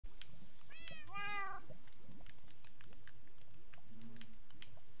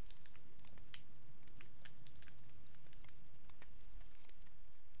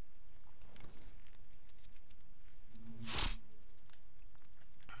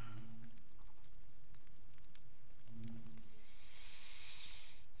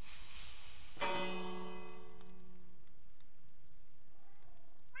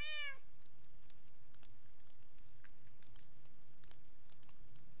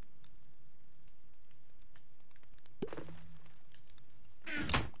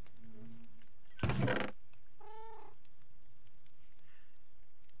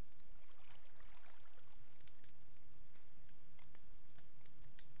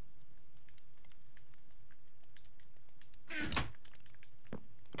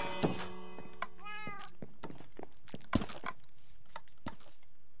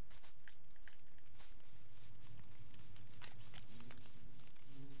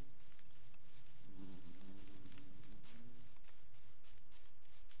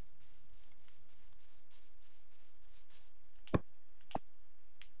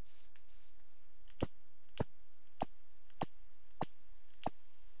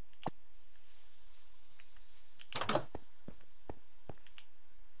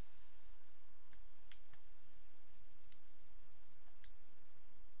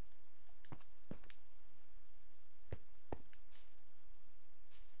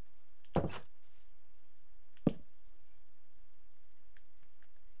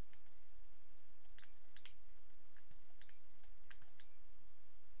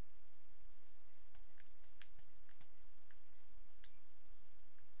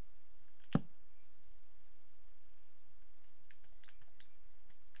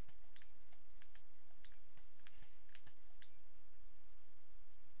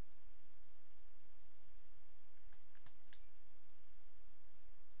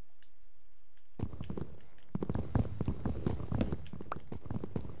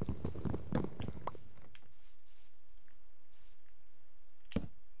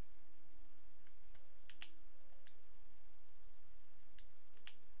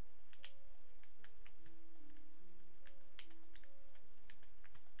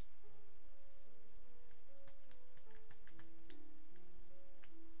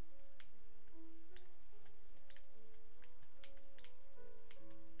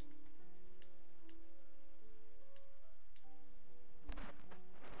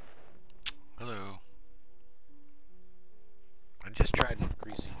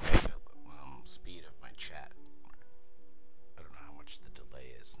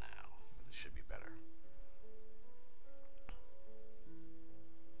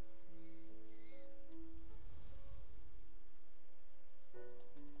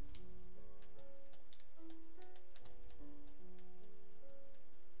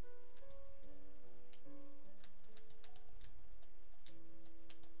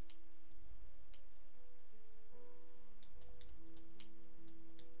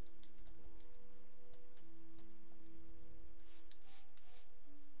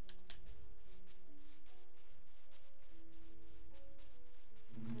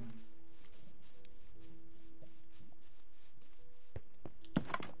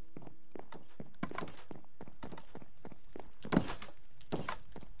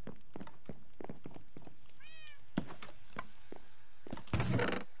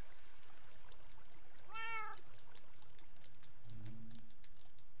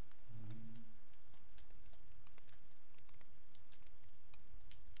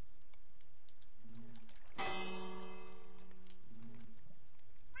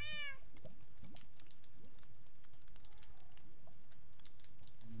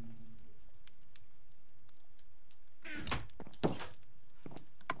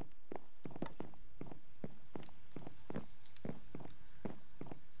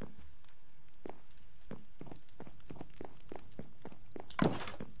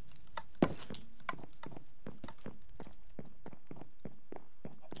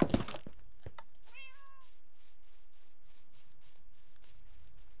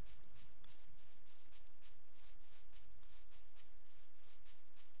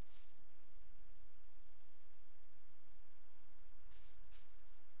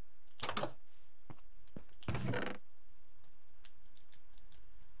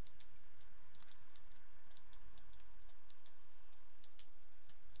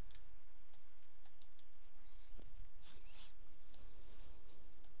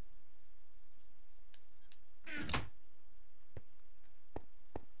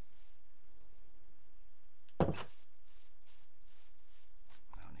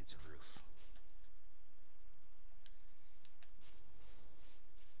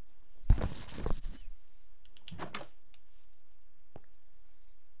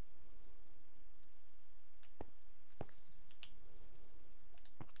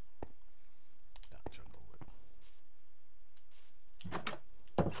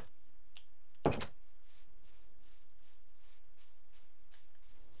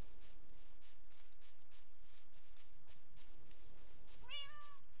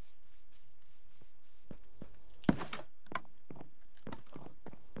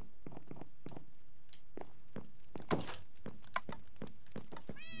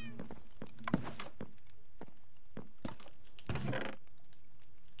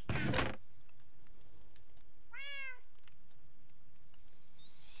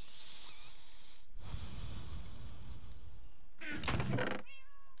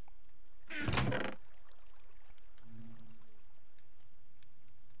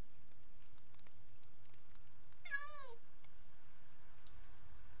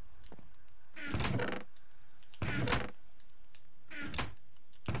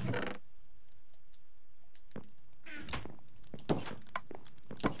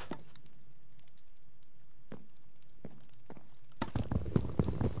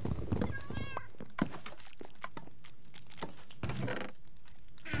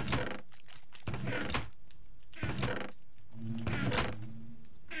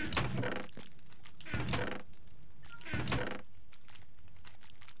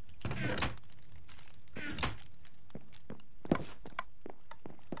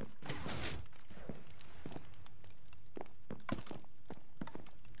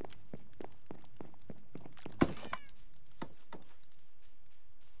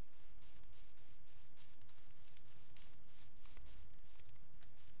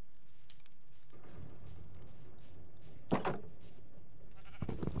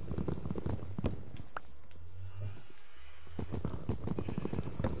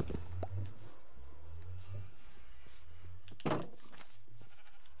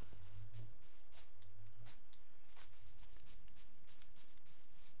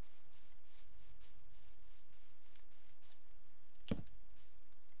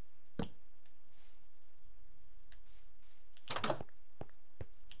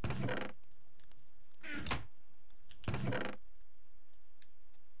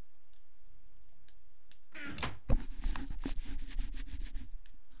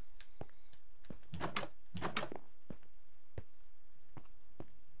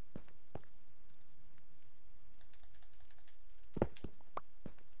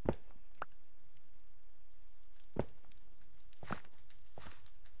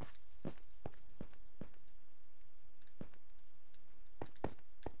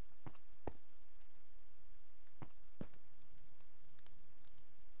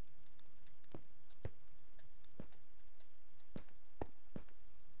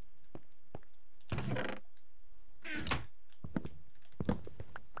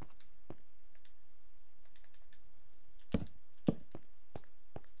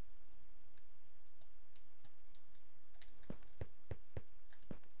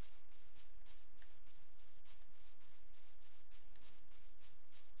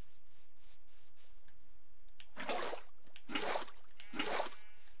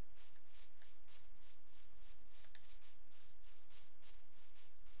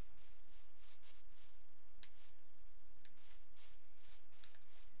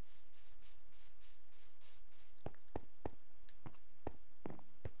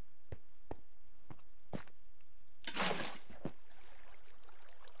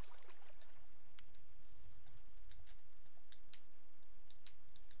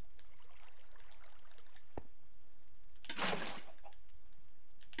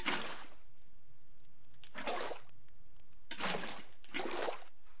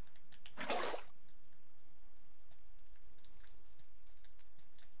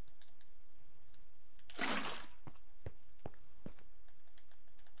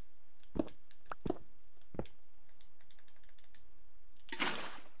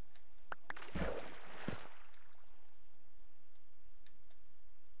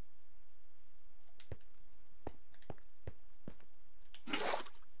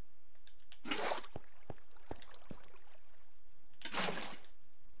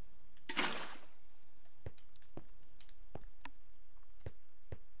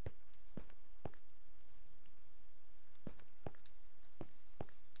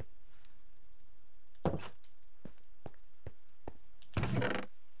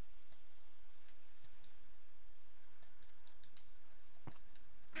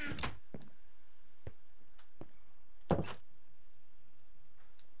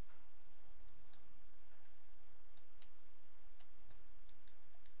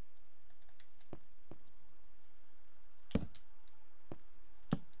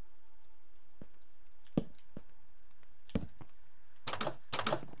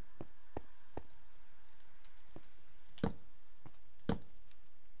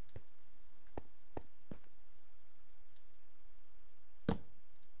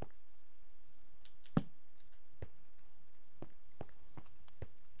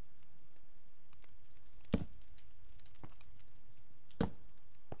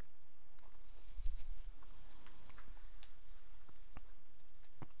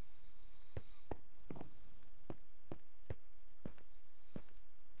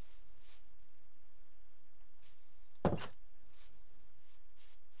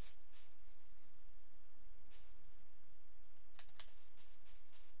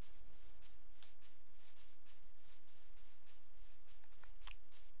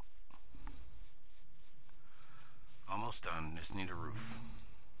Almost done. Just need a roof.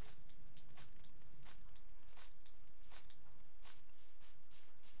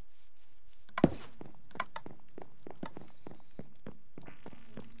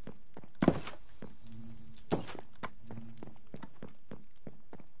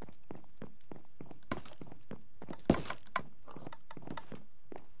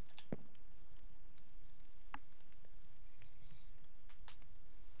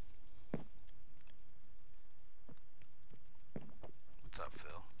 What's up,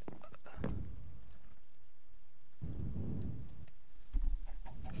 Phil?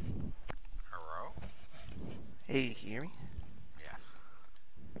 Hello? Hey, you hear me? Yes.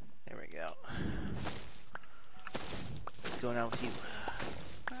 There we go. What's going on with you?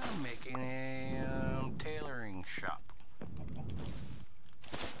 I'm making a tailoring shop.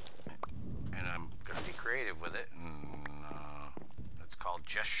 And I'm going to be creative with it, and it's called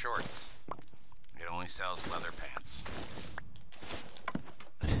Just Shorts. It only sells leather pants.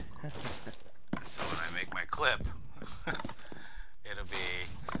 So when I make my clip, it'll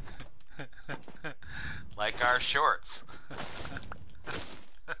be like our shorts.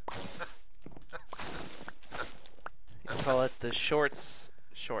 You call it the shorts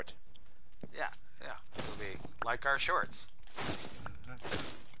short. Yeah, it'll be like our shorts.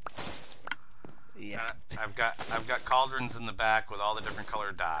 Yeah. I've got cauldrons in the back with all the different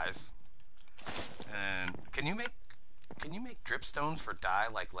colored dyes. And can you make dripstones for dye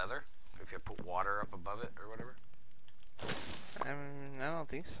like leather if you put water up above it or whatever? I don't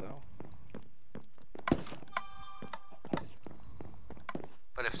think so.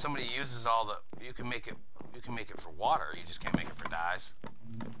 But if somebody uses all the, you can make it for water. You just can't make it for dyes.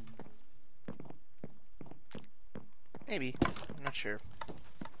 Maybe. I'm not sure.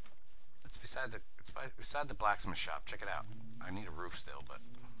 It's beside the blacksmith shop. Check it out. I need a roof still, but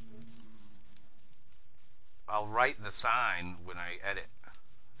I'll write the sign when I edit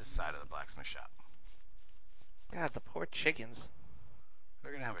this side of the blacksmith shop. God, the poor chickens.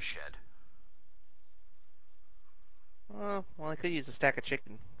 They're gonna have a shed. Well, I could use a stack of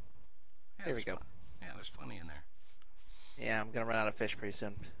chicken. Yeah, There we go. Yeah, there's plenty in there. Yeah, I'm gonna run out of fish pretty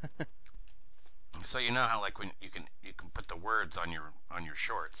soon. So you know how like when you can put the words on your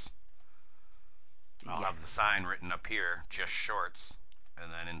shorts. I'll have the sign written up here, Just Shorts,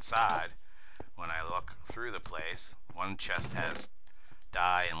 and then inside, when I look through the place, one chest has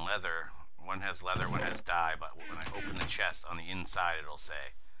dye and leather. One has leather, one has dye, but when I open the chest, on the inside it'll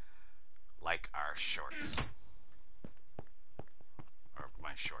say, like our shorts. Or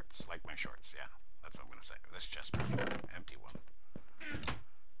my shorts, like my shorts, yeah. That's what I'm going to say. This chest, empty one.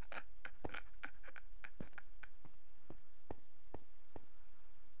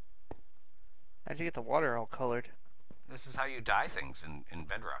 How'd you get the water all colored? This is how you dye things in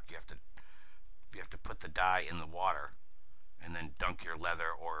Bedrock. You have to put the dye in the water and then dunk your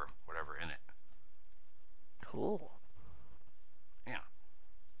leather or whatever in it. Cool. Yeah.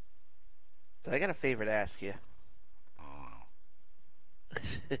 So I got a favor to ask you. Oh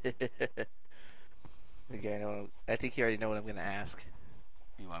Okay, I think you already know what I'm gonna ask.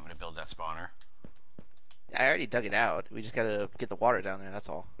 no. You want me to build that spawner? I already dug it out. We just gotta get the water down there, that's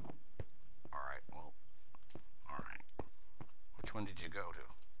all. Alright, well. Alright. Which one did you go to?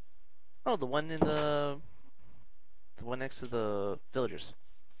 Oh, the one next to the villagers.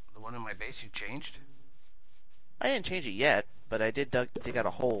 The one in my base you changed? I didn't change it yet, but I did dig out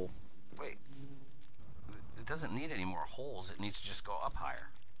a hole. Wait. It doesn't need any more holes. It needs to just go up higher.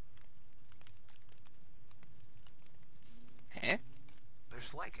 Huh?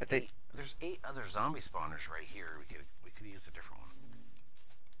 There's like there's 8 other zombie spawners right here. We could use a different one.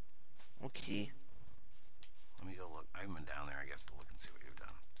 Okay. Let me go look. I haven't been down there, I guess, to look and see what you've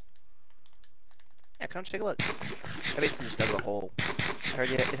done. Yeah, come take a look. I basically just dug a hole. I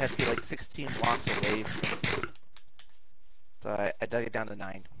heard it has to be like 16 blocks away. So I dug it down to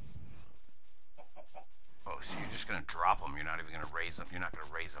 9. Oh, so you're just gonna drop them? You're not even gonna raise them? You're not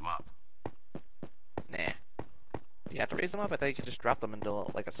gonna raise them up? Nah. You have to raise them up? I thought you could just drop them into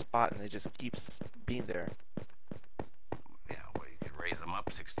like a spot and they just keeps being there. Yeah, well, you could raise them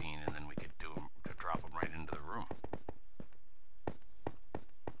up 16, and then we could do them to drop them right into the room.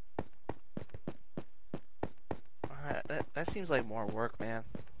 That seems like more work, man.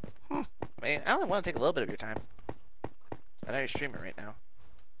 I mean, I only want to take a little bit of your time. I know you're streaming right now.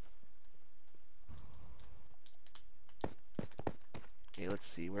 Okay, let's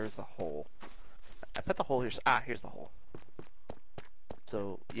see. Where's the hole? I put the hole here. Ah, here's the hole.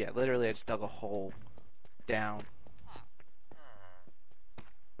 So, yeah, literally I just dug a hole down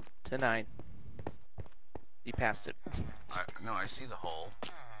to 9. You passed it. No, I see the hole,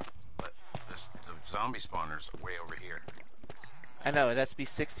 but the zombie spawners way over here. I know, it has to be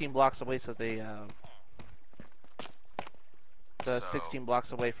 16 blocks away so they, So, 16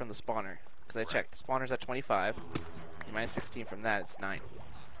 blocks away from the spawner. Because I checked, the spawner's at 25. You minus 16 from that, it's 9.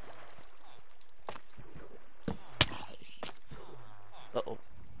 Uh-oh.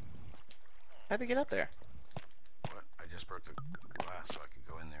 How'd they get up there? what? I just broke the glass so I could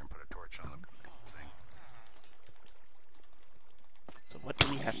go in there and put a torch on the thing. So what do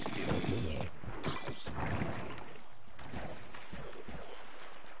we have to do?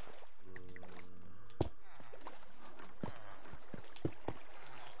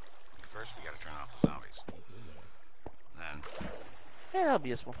 First, we gotta turn off the zombies. Then, Yeah, that'll be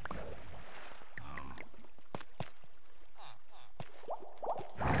useful.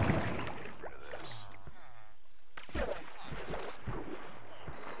 get rid of this.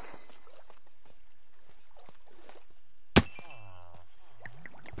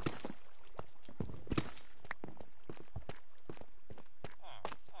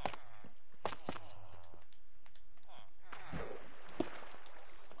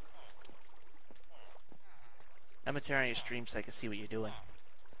 I'm gonna turn on your stream so I can see what you're doing.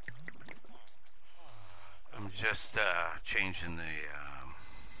 I'm just changing the.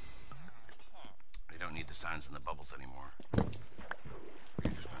 I don't need the signs and the bubbles anymore.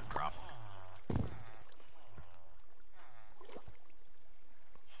 You're just gonna drop them.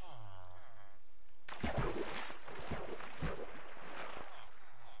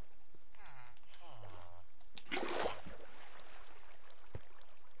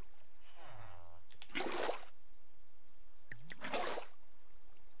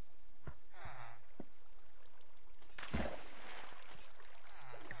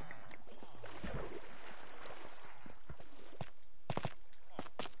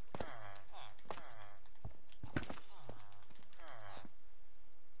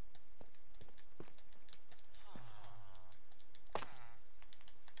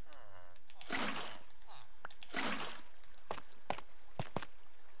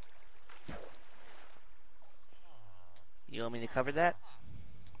 You want me to cover that?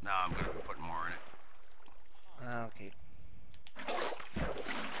 No, I'm gonna be putting more in it. Okay.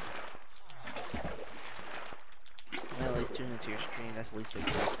 Well, at least tune into your stream, that's the least I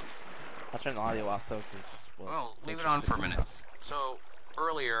can do. I'll turn the audio off though, because, Well, leave it on for a minute. So,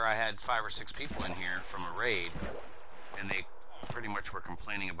 earlier I had 5 or 6 people in here from a raid, and they pretty much were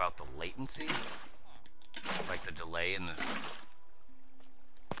complaining about the latency. Like the delay in the...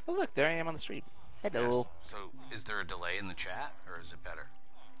 Oh look, there I am on the stream. Hello. Yes. So, is there a delay in the chat, or is it better?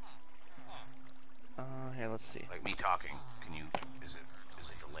 Here, let's see. Like me talking, can you... Is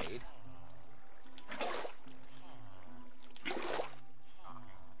it delayed?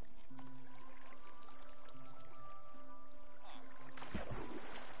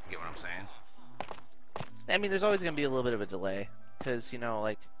 You get what I'm saying? I mean, there's always gonna be a little bit of a delay, because, you know,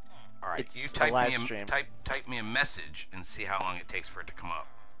 like, Alright, it's you a type live me stream. type me a message and see how long it takes for it to come up.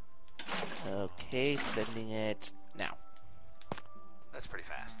 Okay, sending it now. That's pretty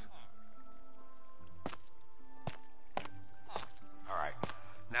fast. Alright.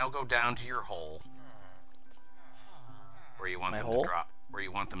 Now go down to your hole. Where you want My them hole? to drop where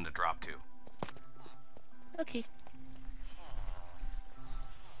you want them to drop to. Okay.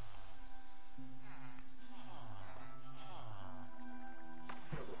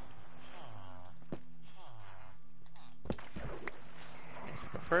 Yes,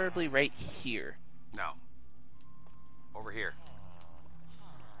 preferably right here. No. Over here.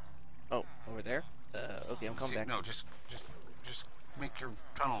 Oh, over there? Okay, I'm coming See, back. no, just make your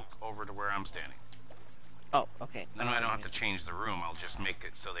tunnel over to where I'm standing. Oh, okay. Then I don't have to change the room. I'll just make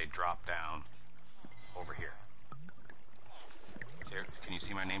it so they drop down over here. Here, can you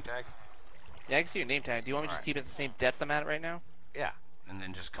see my name tag? Yeah, I can see your name tag. Do you want me to just keep it the same depth I'm at right now? Yeah, and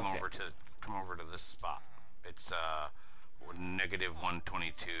then just come Okay. over to this spot. It's negative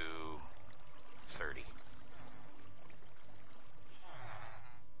 122.30.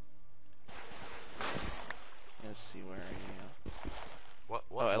 Let's see where I am. What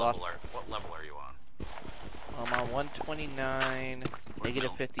Oh, I lost. what level are you on? I'm on 129,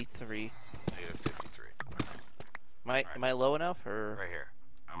 negative no. 53. Negative 53. Am I low enough, or? Right here.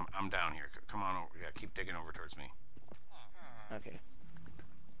 I'm down here. Come on over. Yeah, keep digging over towards me. Okay.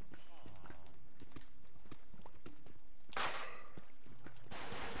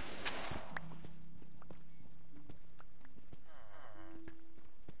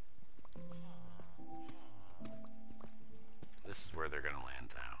 This is where they're gonna land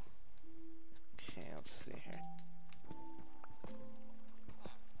now. Okay, let's see here.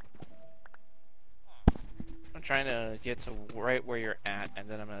 I'm trying to get to right where you're at, and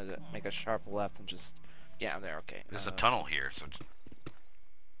then I'm gonna make a sharp left and just... Yeah, I'm there, okay. There's a tunnel here, so...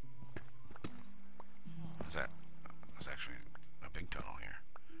 There's actually a big tunnel here.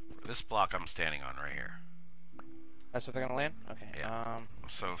 This block I'm standing on right here. That's what they're gonna land? Okay. Yeah.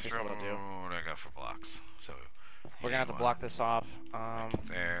 So throw... What do I got for blocks? So... We're gonna have to block this off.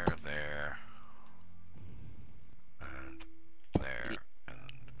 There, there... And... There...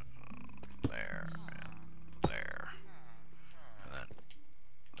 There, and there, and then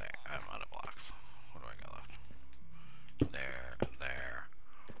there. I'm out of blocks. What do I got left? There, and there,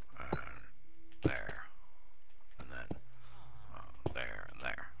 and there, and then there, and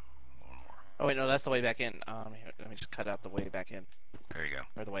there. One more. Oh wait, no, that's the way back in. Here, let me just cut out the way back in. There you go.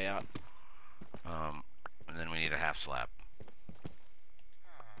 Or the way out. And then we need a half slab.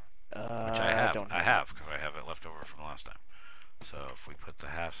 Which I I don't have, because I have it left over from last time. So if we put the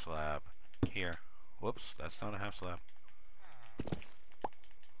half slab here. Whoops, that's not a half slab.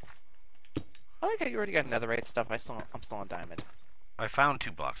 Oh, okay, you already got netherite stuff. I'm still on diamond. I found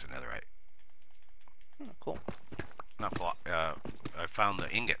 2 blocks of netherite. Cool. Not block. I found the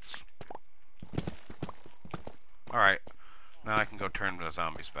ingots. All right, now I can go turn the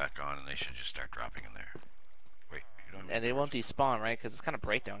zombies back on, and they should just start dropping in there. Wait, you don't. And they won't despawn, right? Because it's kind of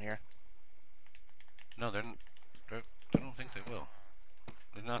bright down here. No, I don't think they will.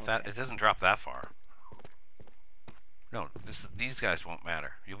 They're not that. It doesn't drop that far. No, these guys won't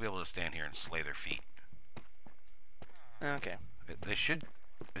matter. You'll be able to stand here and slay their feet. Okay. They should,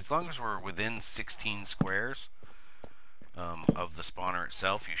 as long as we're within 16 squares of the spawner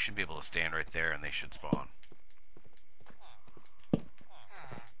itself, you should be able to stand right there, and they should spawn.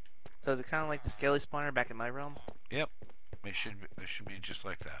 So is it kind of like the scaly spawner back in my realm? Yep. It should be just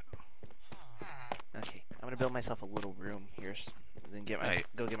like that. Okay. I'm gonna build myself a little room here, then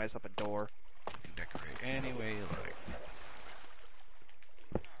go get myself a door. You can decorate any way you like.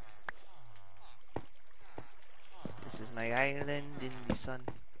 This is my island in the sun.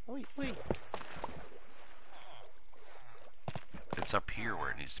 Wait, wait. It's up here where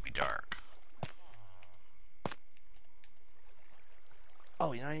it needs to be dark.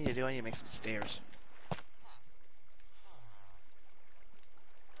 Oh, you know what I need to do? I need to make some stairs.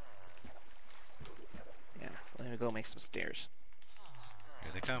 Yeah, let me go make some stairs.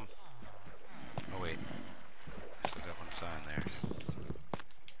 Here they come. Oh wait, I still got one sign there.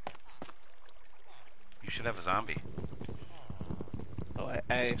 You should have a zombie. Oh, I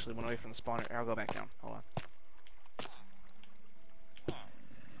actually went away from the spawner. I'll go back down. Hold on.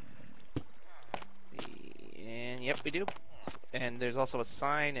 And yep, we do. And there's also a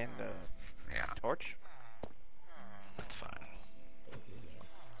sign and a torch. That's fine.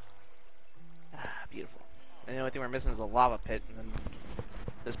 Ah, beautiful. And the only thing we're missing is a lava pit, and then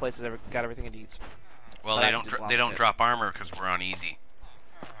this place has got everything it needs. Well, they don't drop armor because we're on easy.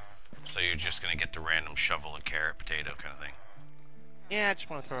 So you're just gonna get the random shovel and carrot potato kind of thing. Yeah, I just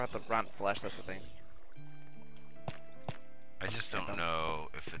want to throw out the rotten flesh. That's the thing. I just don't know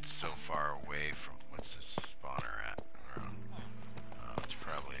if it's so far away from what's this spawner at. It's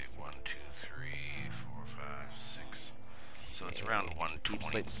probably 1, 2, 3, 4, 5, 6. So it's around 120. Deep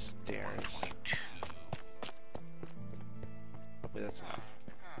slate stairs. 122. Hopefully that's enough.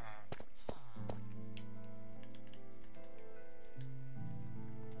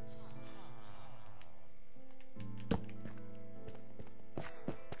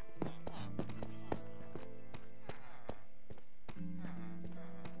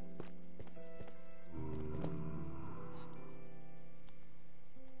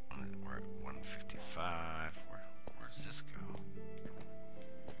 We're at 155. Where's this go?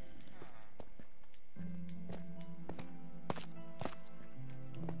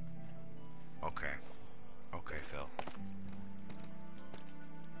 Okay. Okay, Phil.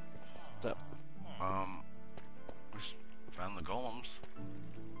 What's up? Just found the golems.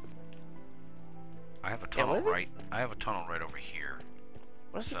 I have a tunnel I have a tunnel right over here.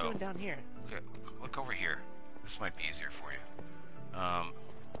 What is it doing down here? Okay, look over here. This might be easier for you.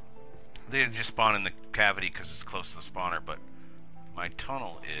 They just spawn in the cavity because it's close to the spawner, but my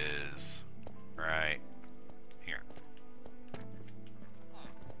tunnel is right here.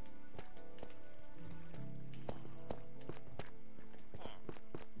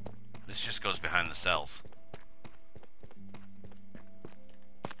 This just goes behind the cells.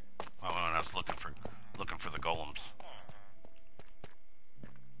 Oh, and I was looking for the golems.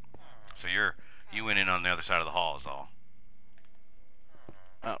 So you went in on the other side of the hall is all.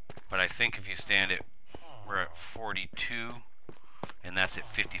 Oh. But I think if you stand it, we're at 42, and that's at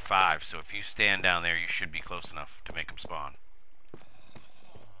 55. So if you stand down there, you should be close enough to make them spawn.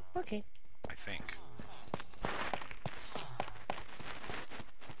 Okay. I think.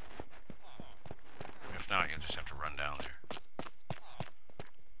 not, you'll just have to run down there.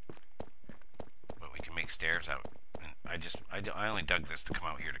 But we can make stairs out. And I only dug this to come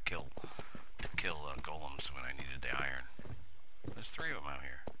out here to kill golems when I needed the iron. There's 3 of them out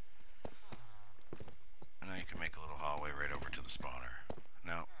here. And now you can make a little hallway right over to the spawner.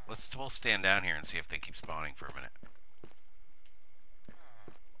 Now, we'll stand down here and see if they keep spawning for a minute.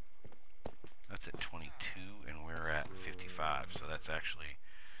 That's at 22, and we're at 55, so that's actually...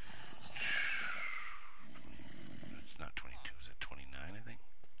 It's not 22, is it 29, I think?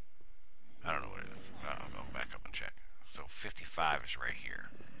 I don't know what it is. I'll go back up and check. So 55 is right here.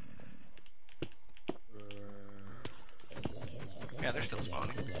 Yeah, they're still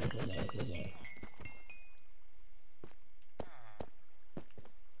spawning.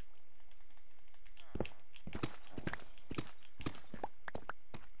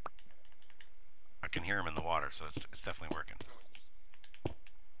 I can hear them in the water, so it's definitely working.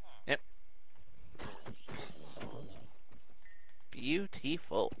 Yep.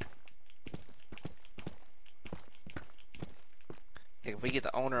 Beautiful. Hey, if we get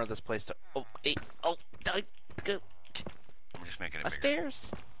the owner of this place to... Oh, hey, oh, go. I'm just making it bigger.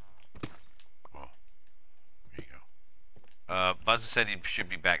 Stairs. Oh, there you go. Buzz said he should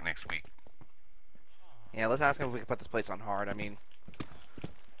be back next week. Yeah, let's ask him if we can put this place on hard. I mean...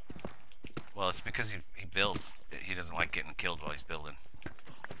 Well, it's because he builds. He doesn't like getting killed while he's building.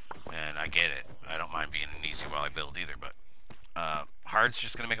 And I get it. I don't mind being an easy while I build either, but... hard's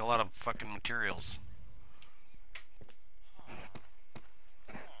just gonna make a lot of fucking materials.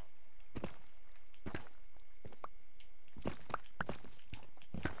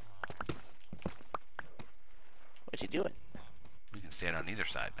 What you doing? We can stand on either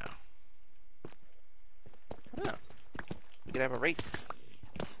side now. Oh. We could have a race.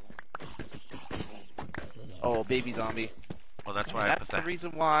 Oh, baby zombie. Well, that's why That's the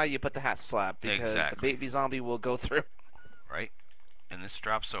reason why you put the half slab, because Exactly. the baby zombie will go through. Right? And this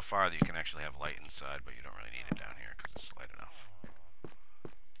drops so far that you can actually have light inside, but you don't really need it down here because it's light enough.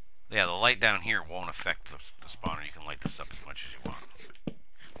 Yeah, the light down here won't affect the spawner. You can light this up as much as you want.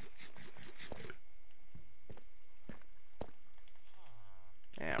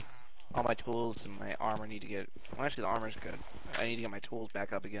 Yeah. All my tools and my armor need to get... Well, actually, the armor's good. I need to get my tools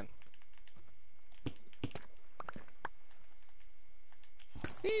back up again.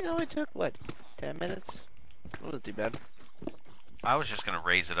 You know, it took, what, 10 minutes? It wasn't too bad. I was just gonna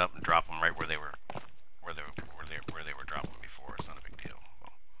raise it up and drop them right where they were dropping before. It's not a big deal.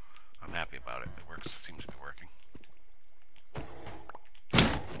 Well, I'm happy about it. It works. Seems to be working.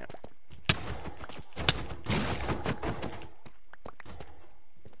 Yeah.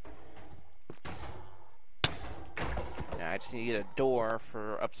 Yeah, I just need to get a door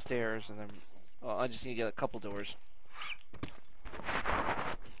for upstairs, and then... Well, I just need to get a couple doors.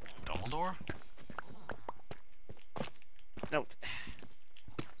 Dumbledore? No,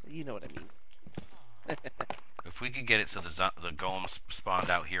 you know what I mean. If we could get it so the golems spawned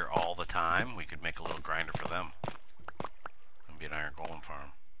out here all the time, we could make a little grinder for them. It'd be an iron golem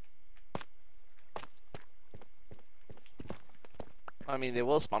farm. I mean, they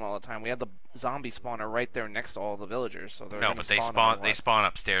will spawn all the time. We have the zombie spawner right there next to all the villagers, so they're No, gonna but they spawn. They spawn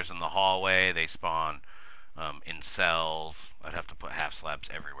upstairs in the hallway. They spawn in cells. I'd have to put half slabs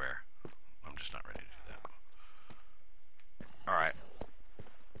everywhere. I'm just not ready to do that. All right.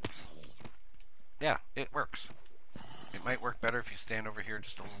 Yeah, it works. It might work better if you stand over here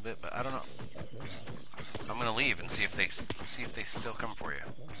just a little bit, but I don't know. I'm gonna leave and see if they still come for you.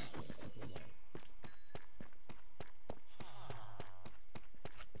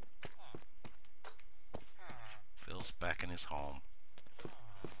 Phil's back in his home.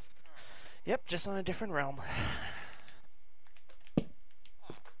 Yep, just on a different realm.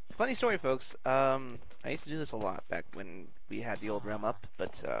 Funny story, folks. I used to do this a lot back when we had the old realm up,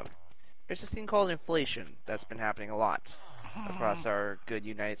 but there's this thing called inflation that's been happening a lot across our good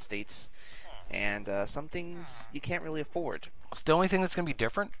United States, and some things you can't really afford. The only thing that's going to be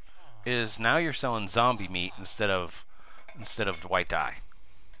different is now you're selling zombie meat instead of the white dye.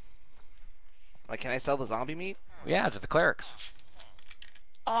 Like, can I sell the zombie meat? Yeah, to the clerics.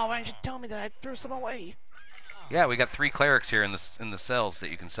 Oh, why didn't you tell me that? I threw some away. Yeah, we got 3 clerics here in the cells that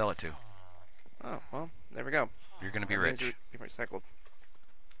you can sell it to. Oh, well, there we go. You're going to be rich. Be recycled.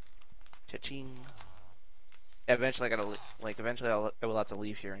 Cha-ching. Eventually, I will have to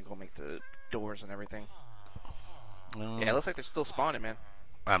leave here and go make the doors and everything. Yeah, it looks like they're still spawning, man.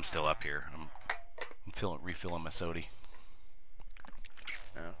 I'm still up here. I'm refilling my sody.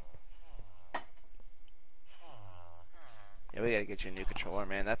 Oh. Yeah, we gotta get you a new controller,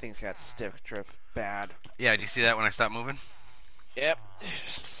 man. That thing's got stiff drift bad. Yeah, did you see that when I stopped moving? Yep.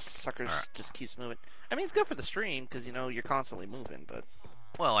 suckers All right. just keeps moving. I mean, it's good for the stream because you know you're constantly moving, but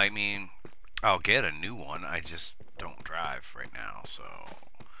Well, I mean, I'll get a new one. I just don't drive right now, so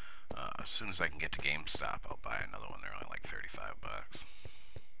as soon as I can get to GameStop, I'll buy another one. They're only like $35.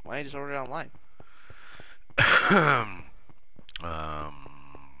 why don't you just order it online? I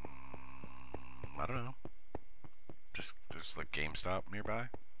don't know. Just like GameStop nearby.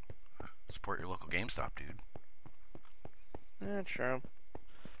 Support your local GameStop, dude. True.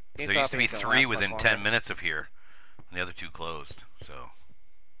 There used GameStop to be ain't gonna 3 last much within longer. 10 minutes of here, and the other 2 closed. So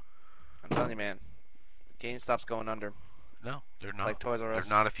I'm telling you, man. GameStop's going under. no, they're Like not. Toys R They're Us.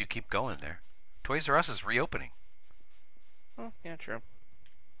 not if you keep going there. Toys R Us is reopening. Oh, yeah, true.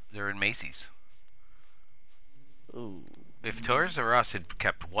 They're in Macy's. Ooh. If Toys R Us had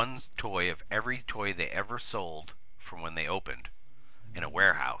kept one toy of every toy they ever sold from when they opened in a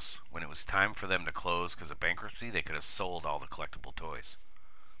warehouse, when it was time for them to close because of bankruptcy, they could have sold all the collectible toys.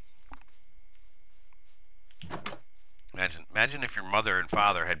 Imagine if your mother and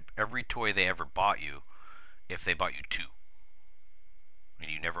father had every toy they ever bought you, if they bought you 2, and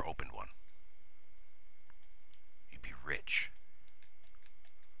you never opened one. You'd be rich.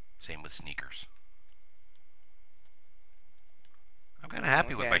 Same with sneakers. I'm kind of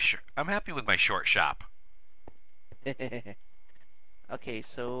happy with Okay. I'm happy with my short shop. Okay,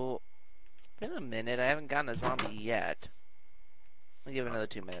 so it's been a minute. I haven't gotten a zombie yet. I'll give it Uh, another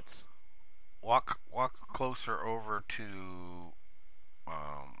 2 minutes. walk closer over to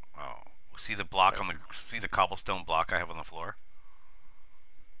oh, see the block Right. on the see the cobblestone block I have on the floor.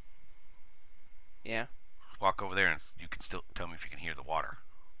 Yeah. Just walk over there and you can still tell me if you can hear the water.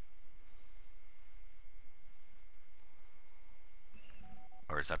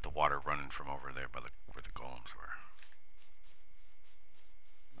 Or is that the water running from over there by where the golems were?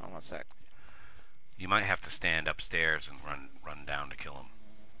 Hold on 1 sec. You might have to stand upstairs and run down to kill them.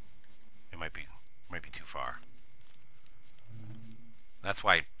 It might be too far. That's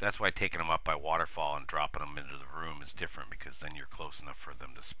why taking them up by waterfall and dropping them into the room is different, because then you're close enough for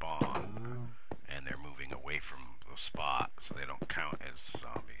them to spawn, and they're moving away from the spot, so they don't count as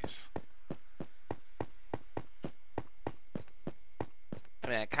zombies. I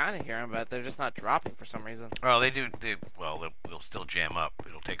mean, I kind of hear them, but they're just not dropping for some reason. Oh, they do. They'll still jam up.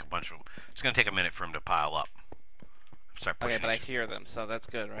 It'll take a bunch of them. It's gonna take a minute for them to pile up. Start Okay, pushing but I each. hear them, so that's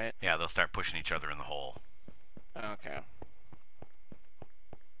good, right? Yeah, they'll start pushing each other in the hole. Okay.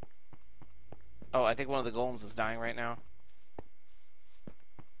 Oh, I think one of the golems is dying right now.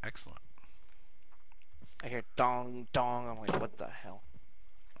 Excellent. I hear dong, dong. I'm like, what the hell?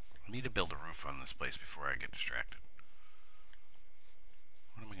 I need to build a roof on this place before I get distracted.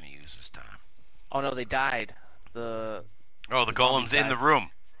 What am I gonna use this time? Oh no, they died. The The zombies golem's in died. the room.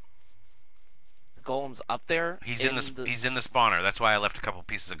 The golem's up there. He's in the spawner. That's why I left a couple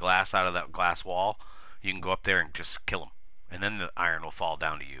pieces of glass out of that glass wall. You can go up there and just kill him, and then the iron will fall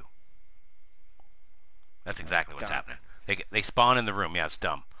down to you. That's exactly what's Dumb. happening. They spawn in the room. Yeah, it's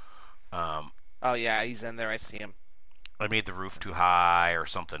dumb. Oh yeah, he's in there. I see him. I made the roof too high or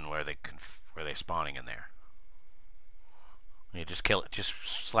something where they're spawning in there. You just kill it. Just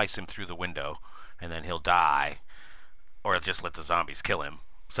slice him through the window, and then he'll die, or just let the zombies kill him.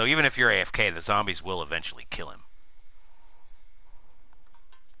 So even if you're AFK, the zombies will eventually kill him.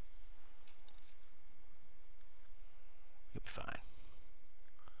 You'll be fine.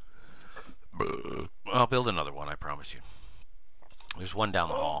 I'll build another one, I promise you. There's one down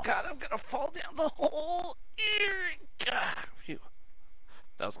the Oh hall. god, I'm gonna fall down the hole. God, phew.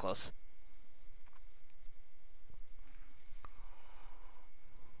 That was close.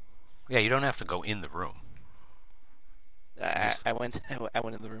 Yeah, you don't have to go in the room. I went I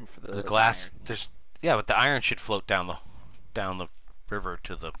went in the room for The the glass, iron. but the iron should float down the river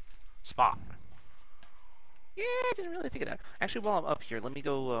to the spot. Yeah, I didn't really think of that. Actually, while I'm up here, let me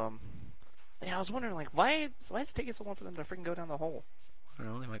go. Yeah, I was wondering like why is it taking so long for them to freaking go down the hole? I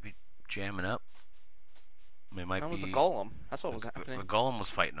don't know. They might be jamming up. They might That was the be. golem. That's what was happening. The golem was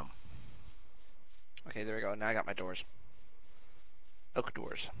fighting them. Okay, there we go. Now I got my doors. Oak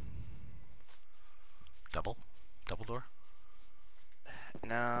doors. Double door.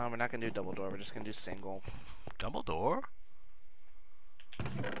 No, we're not gonna do double door. We're just gonna do single. Double door.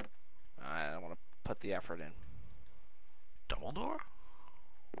 I don't want to put the effort in. Double door.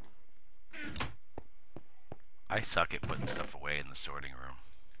 I suck at putting stuff away in the sorting room.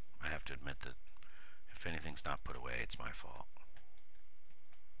 I have to admit that if anything's not put away, it's my fault.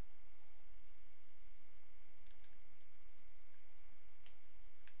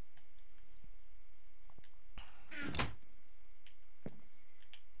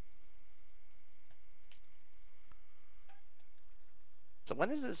 So when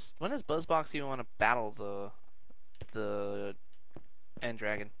is this? When does Buzzbox even want to battle the end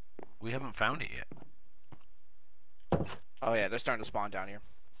dragon? We haven't found it yet. Oh yeah, they're starting to spawn down here.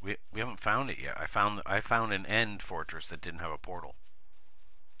 We haven't found it yet. I found an end fortress that didn't have a portal.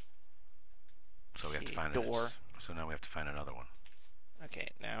 So we have to find door. So now we have to find another one. Okay,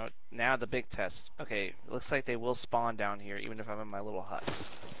 now the big test. Okay, looks like they will spawn down here, even if I'm in my little hut.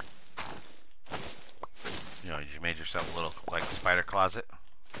 You know, you made yourself a little like spider closet.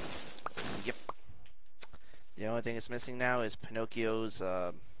 Yep. The only thing it's missing now is Pinocchio's.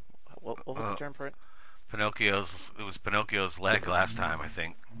 What was the term for it? It was Pinocchio's leg last time, I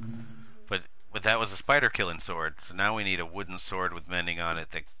think. But that was a spider killing sword. So now we need a wooden sword with mending on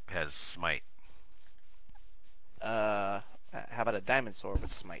it that has smite. How about a diamond sword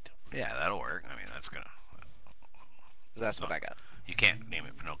with smite? Yeah, that'll work. I mean, That's what I got. You can't name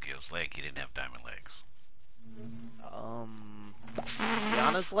it Pinocchio's leg. He didn't have diamond legs.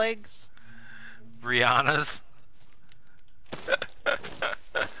 Rihanna's legs? Rihanna's?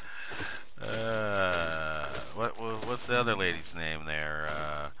 What's the other lady's name there?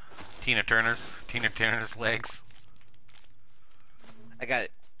 Tina Turner's legs? I got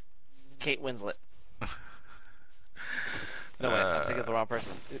it. Kate Winslet. No, wait, I'm thinking of the wrong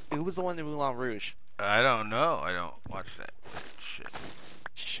person. Who was the one in Moulin Rouge? I don't know. I don't watch that shit.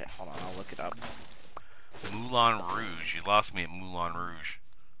 Shit, hold on, I'll look it up. Moulin Rouge. You lost me at Moulin Rouge.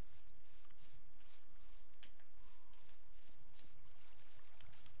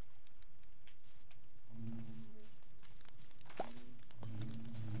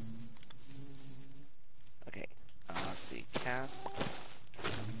 Okay, let's see. Cast.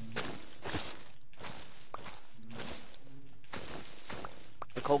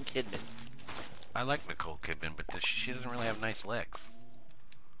 Nicole Kidman. I like Nicole Kidman, but she doesn't really have nice legs.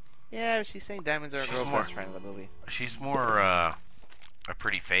 Yeah, she's saying diamonds are her girl's best friend in the movie. She's more a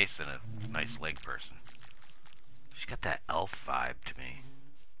pretty face than a nice leg person. She's got that elf vibe to me.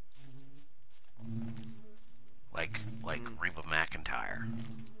 Like Reba McEntire.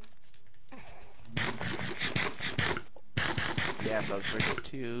 Yeah, those brings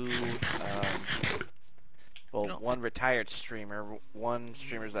two. One retired streamer, one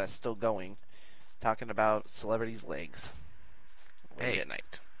streamer that's still going, talking about celebrities' legs. Late at night.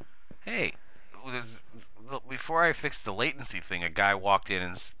 Hey, before I fixed the latency thing, a guy walked in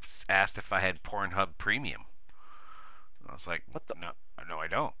and asked if I had Pornhub Premium. I was like, "What the? No, I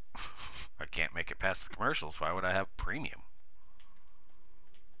don't. I can't make it past the commercials. Why would I have Premium?"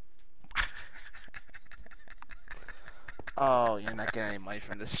 Oh, you're not getting any money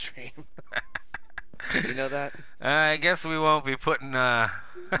from this stream. You know that? I guess we won't be putting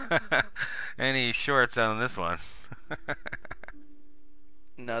any shorts on this one.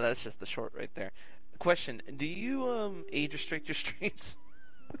 No, that's just the short right there. Question: do you age restrict your streams?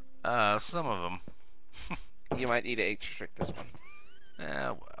 Some of them. You might need to age restrict this one.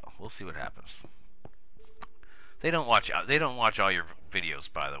 Well, we'll see what happens. They don't watch all your videos,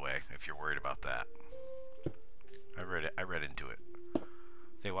 by the way. If you're worried about that, I read into it.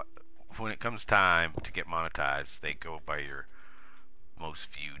 When it comes time to get monetized, they go by your most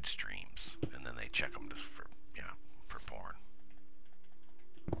viewed streams, and then they check them just for porn.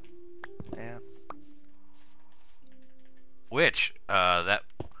 Yeah. Which you're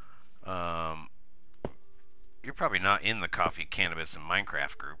probably not in the Coffee, Cannabis, and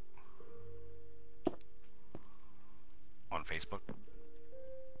Minecraft group on Facebook.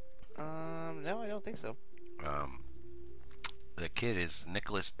 No, I don't think so. The kid is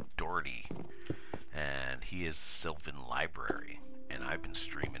Nicholas Doherty, and he is Sylvan Library, and I've been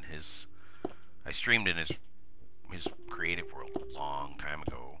streaming I streamed in his creative world a long time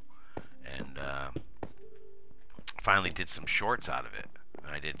ago, and finally did some shorts out of it.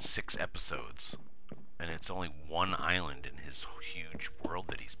 I did 6 episodes, and it's only one island in his huge world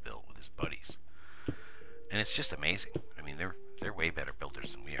that he's built with his buddies, and it's just amazing. I mean, they're way better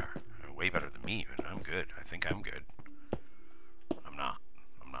builders than we are. Way better than me, and I'm good. I think I'm good. I'm not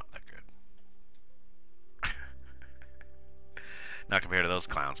that good. Not compared to those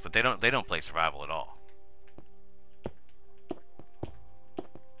clowns, but they don't play survival at all.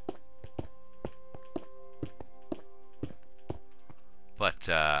 But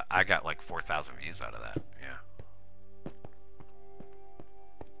I got like 4,000 views out of that. Yeah.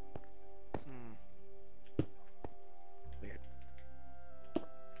 Weird.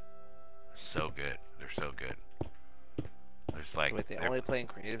 So good. They're so good. There's like. Wait, they only play in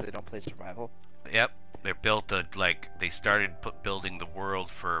creative. They don't play survival. Yep. They're built they started building the world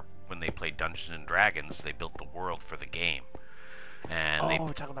for when they played Dungeons and Dragons. They built the world for the game. And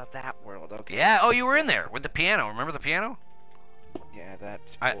we're talking about that world. Okay. Yeah. Oh, you were in there with the piano. Remember the piano? Yeah,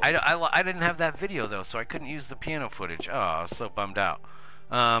 that's I, I, horrible. I didn't have that video though, so I couldn't use the piano footage. Oh, I was so bummed out.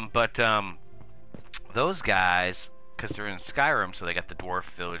 But those guys, because they're in Skyrim, so they got the dwarf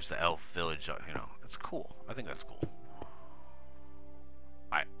village, the elf village. You know, it's cool. I think that's cool.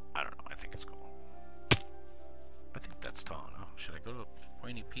 I I don't know. I think it's cool. I think that's tall enough. Should I go to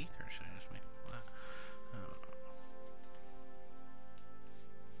Pointy Peak or should I just make it flat? I don't know.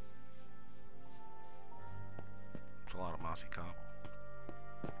 It's a lot of mossy cobble.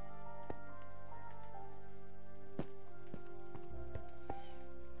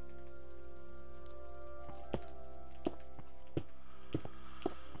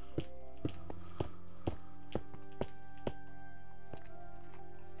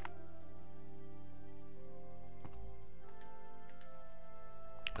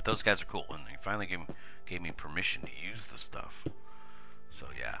 But those guys are cool, and they finally gave me permission to use the stuff. So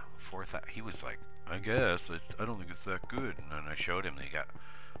yeah, he was like, I guess I don't think it's that good, and then I showed him. They got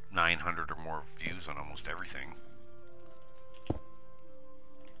 900 or more views on almost everything.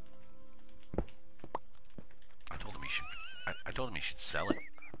 I told him he should. I told him he should sell it.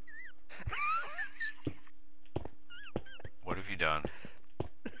 What have you done?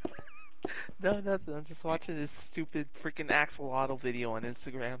 No, nothing. I'm just watching this stupid freaking axolotl video on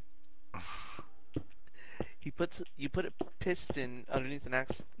Instagram. You put a piston underneath an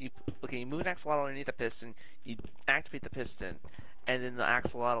you move an axolotl underneath a piston, you activate the piston, and then the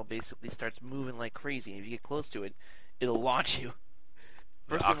axolotl basically starts moving like crazy. And if you get close to it, it'll launch you.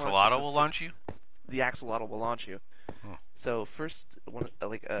 The First thing axolotl will launch you? the axolotl will launch you. Huh. So first,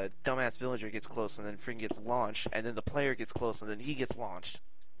 like a dumbass villager gets close, and then freaking gets launched, and then the player gets close, and then he gets launched.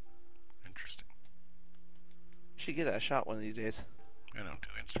 Interesting. Should get that a shot one of these days. I don't do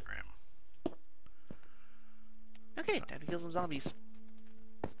Instagram. Okay, time to kill some zombies.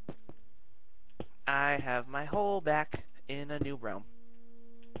 I have my hole back in a new realm.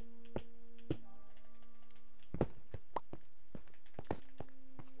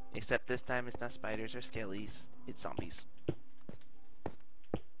 Except this time it's not spiders or skellies, it's zombies.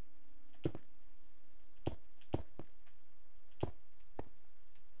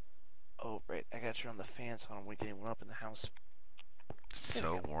 Oh, right, I gotta turn on the fan so I don't wake anyone up in the house. It's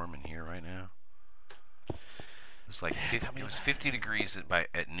so warm in here right now. It's like it was 50 degrees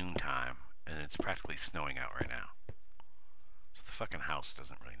at noontime, and it's practically snowing out right now. So the fucking house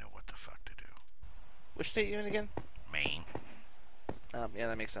doesn't really know what the fuck to do. Which state are you in again? Maine. Yeah,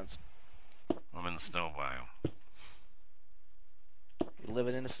 that makes sense. I'm in the snow biome. You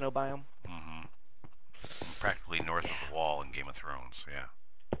living in a snow biome? Mm-hmm. I'm practically north of the wall in Game of Thrones, yeah.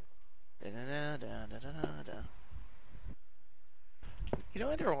 You know,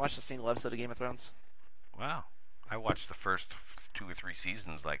 I never watched a single episode of Game of Thrones. Wow. I watched the first 2 or 3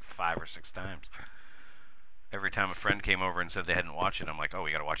 seasons like 5 or 6 times. Every time a friend came over and said they hadn't watched it, I'm like, oh,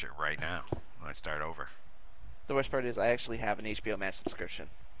 we gotta watch it right now. And I start over. The worst part is I actually have an HBO Max subscription.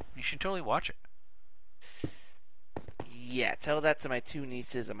 You should totally watch it. Yeah, tell that to my 2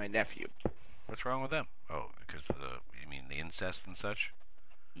 nieces and my nephew. What's wrong with them? Oh, because of you mean the incest and such?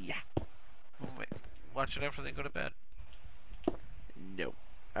 Yeah. Well, wait, watch it after they go to bed. No.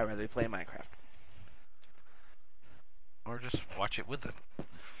 I'd rather play Minecraft. Or just watch it with them.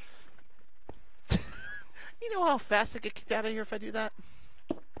 You know how fast I get kicked out of here if I do that?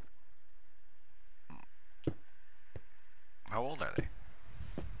 How old are they?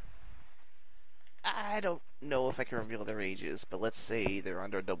 I don't know if I can reveal their ages, but let's say they're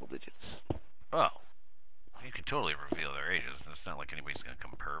under double digits. Oh. You could totally reveal their ages. It's not like anybody's going to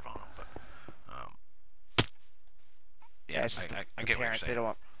come perv on them, but... yeah, I get what you're saying. They don't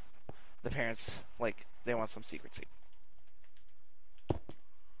want... The parents, like, they want some secrecy.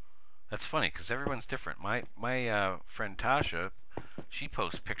 That's funny, because everyone's different. My friend Tasha, she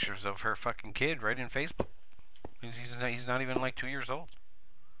posts pictures of her fucking kid right in Facebook. He's not even like 2 years old.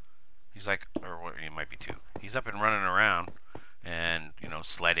 He's like, or what, he might be 2. He's up and running around, and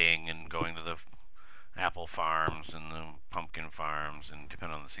sledding and going to the apple farms and the pumpkin farms, and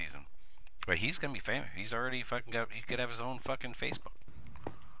depending on the season. But he's gonna be famous. He's already fucking got. He could have his own fucking Facebook.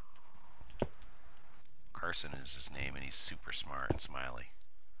 Carson is his name, and he's super smart and smiley.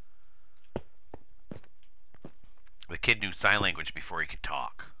 The kid knew sign language before he could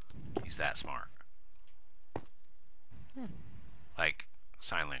talk. He's that smart. Like,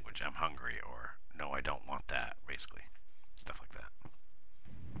 sign language, I'm hungry, or no, I don't want that, basically. Stuff like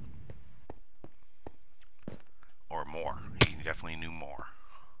that. Or more. He definitely knew more.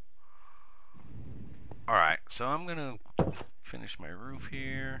 Alright, so I'm gonna finish my roof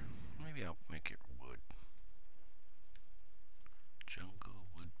here. Maybe I'll make it wood. Jungle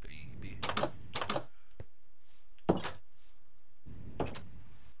wood, baby.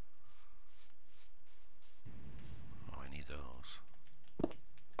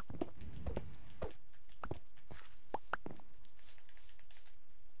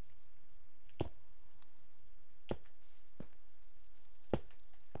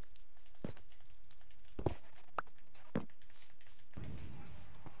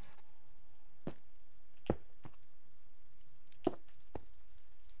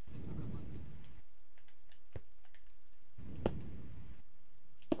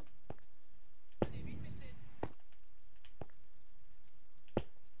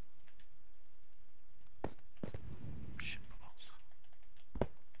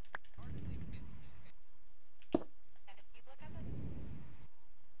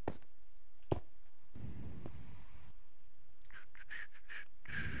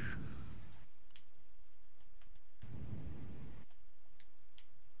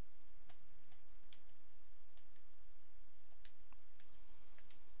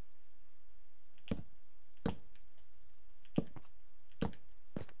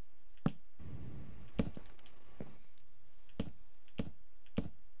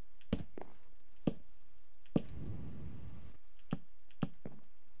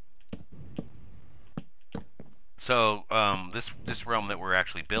 So this realm that we're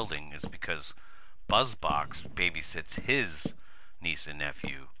actually building is because Buzzbox babysits his niece and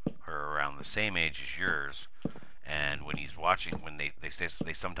nephew, who are around the same age as yours. And when he's watching, when they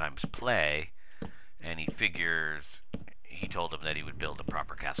sometimes play, and he told them that he would build a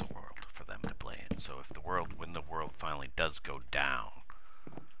proper castle world for them to play in. So if when the world finally does go down,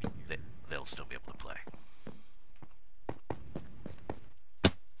 they, they'll still be able to play.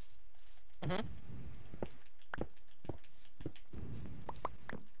 Mm-hmm.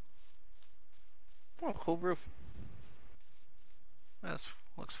 Oh, cool roof. That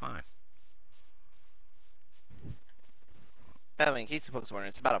looks fine. By the way, in case the folks wondering,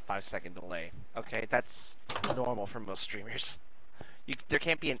 it's about a 5-second delay. Okay, that's normal for most streamers. There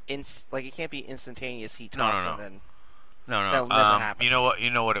can't be it can't be instantaneous. He talks No. and then No, that'll never no. happen. You know what? You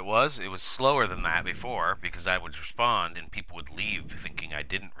know what it was? It was slower than that before because I would respond and people would leave thinking I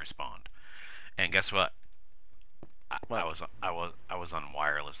didn't respond. And guess what? What? I was on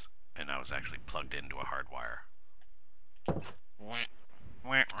wireless and I was actually plugged into a hard wire.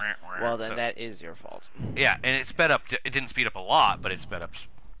 Well, then that is your fault. Yeah, and it sped up. It didn't speed up a lot, but it sped up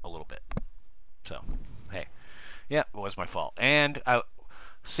a little bit. So, hey, yeah, it was my fault. And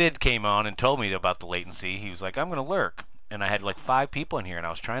Sid came on and told me about the latency. He was like, "I'm gonna lurk," and I had like 5 people in here, and I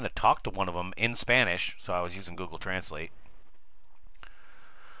was trying to talk to one of them in Spanish, so I was using Google Translate.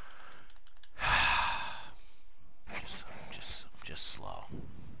 just slow.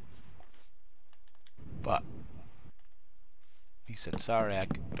 But he said, "Sorry, I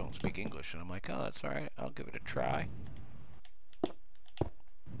don't speak English," and I'm like, "Oh, that's all right. I'll give it a try."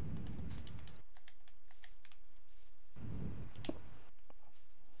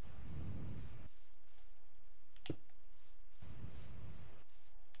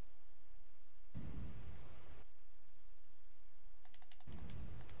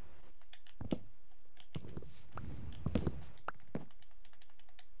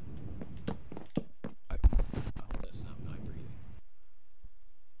 I hope that's not my breathing.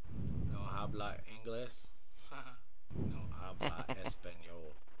 No habla inglés. No habla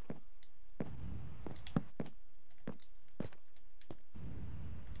español.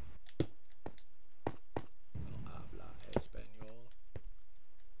 No habla español.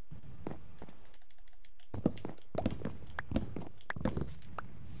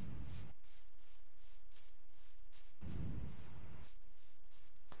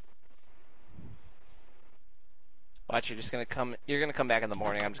 Watch, you're just gonna come. You're gonna come back in the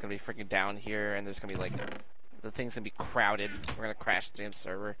morning. I'm just gonna be freaking down here, and there's gonna be like the thing's gonna be crowded. We're gonna crash the damn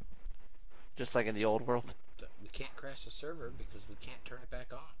server, just like in the old world. We can't crash the server because we can't turn it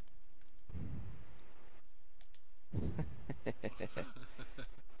back on.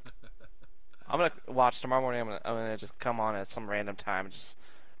 I'm gonna watch tomorrow morning. I'm gonna just come on at some random time, and just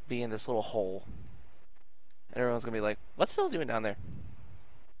be in this little hole, and everyone's gonna be like, "What's Phil doing down there?"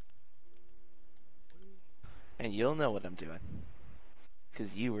 And you'll know what I'm doing,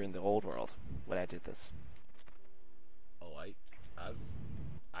 because you were in the old world when I did this. Oh, I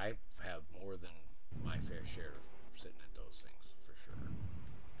have more than my fair share of sitting at those things for sure.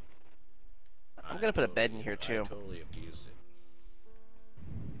 I'm gonna put a bed in here too. I totally abused it.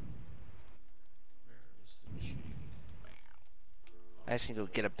 Where is the chain? I just need to go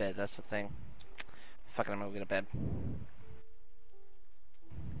get a bed. That's the thing. Fucking, I'm gonna go get a bed.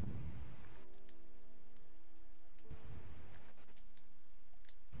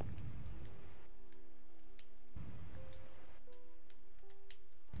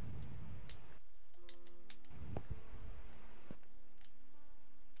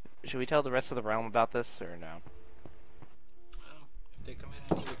 Should we tell the rest of the realm about this, or no? Well, if they come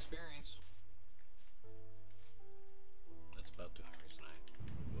in and need experience, that's about the only reason I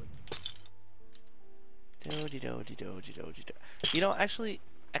would. Do-de-do-de-do-de-do-de-do. You know, actually,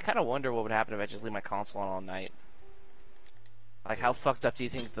 I kind of wonder what would happen if I just leave my console on all night. Like, how fucked up do you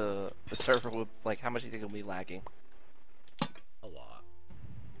think the server would, like, how much do you think it would be lagging? A lot.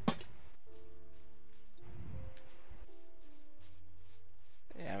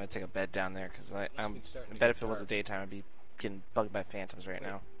 Yeah, I'm gonna take a bed down there, because I starting to bet get if it was the dark. daytime, I'd be getting bugged by phantoms right Wait,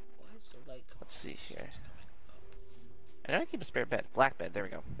 now. why is the light coming? Let's see here. Sun's coming up. And I keep a spare bed. Black bed, there we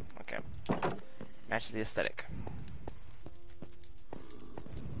go. Okay. Matches the aesthetic.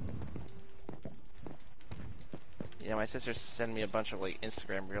 You know, my sister sent me a bunch of, like,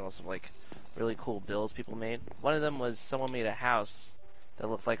 Instagram reels of, like, really cool builds people made. One of them was someone made a house that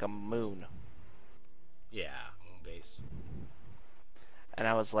looked like a moon. Yeah, moon base. And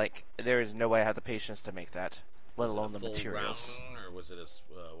I was like, there is no way I have the patience to make that, let Was alone it a the full materials. round moon, or was it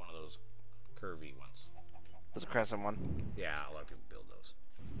one of those curvy ones? It was a crescent one. Yeah, a lot of people build those.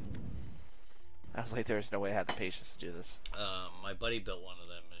 I was like, there's no way I had the patience to do this. My buddy built one of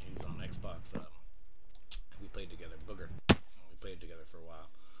them, and he's on Xbox. We played together, Booger. And we played together for a while.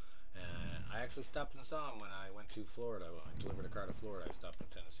 And I actually stopped and saw him when I went to Florida. When I delivered a car to Florida, I stopped in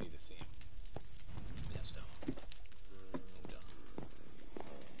Tennessee to see him. Yes, down. There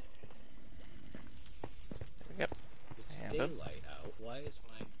we go. It's And daylight out. Why is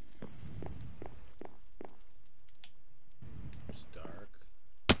my... It's dark.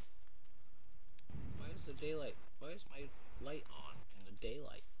 Why is the daylight... Why is my light on in the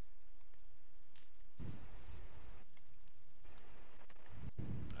daylight?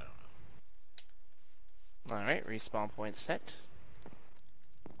 I don't know. Alright, respawn point set.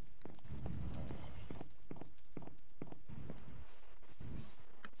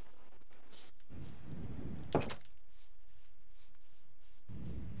 Now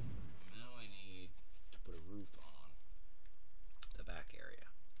I need to put a roof on the back area.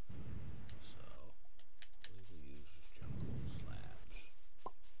 So, I believe we use jungle slabs.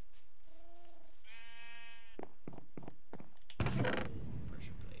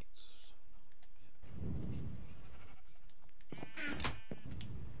 Pressure plates.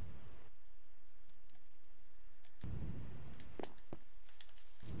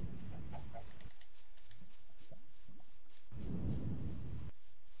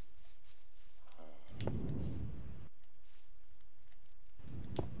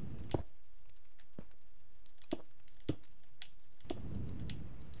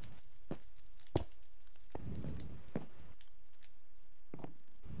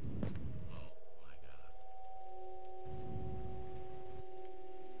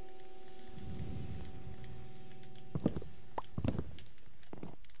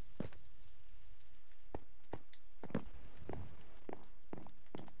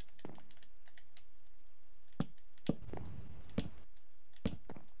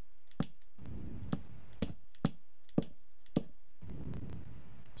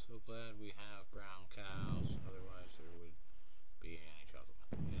 So glad we have brown cows, otherwise there would be any chocolate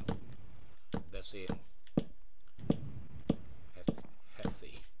milk. Yep. Bessie and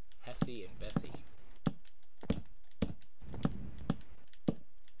Heffy and Bethy.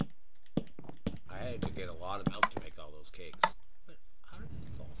 I had to get a lot of milk to make all those cakes. But how did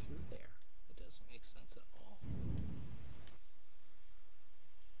that fall through there? It doesn't make sense at all.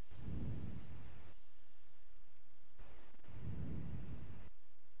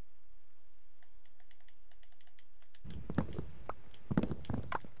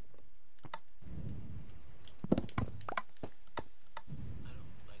 I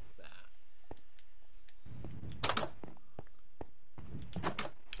don't like that.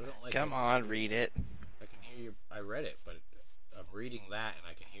 I don't like Come it. on, read it. I can hear you. I read it, but I'm reading that, and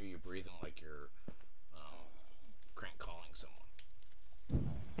I can hear you breathing like you're crank calling someone.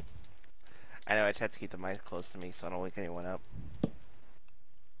 I know I just have to keep the mic close to me so I don't wake anyone up.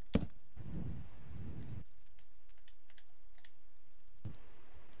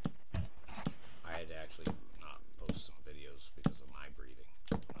 I had to actually not post some videos because of my breathing.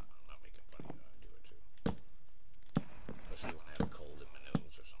 I'm not making fun of you. I do it too. Especially when I have a cold in my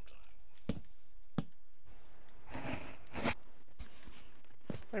nose or sometimes.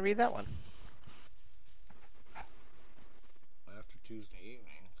 I read that one. After Tuesday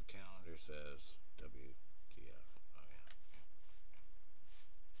evening, the calendar says WTF. Oh,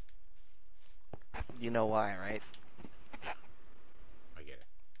 yeah. You know why, right? I get it.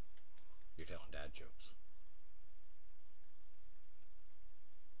 You're telling dad jokes.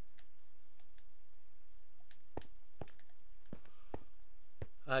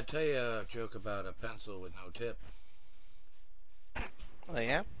 I'd tell you a joke about a pencil with no tip. Oh,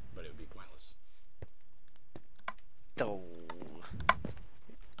 yeah? But it would be pointless. Oh.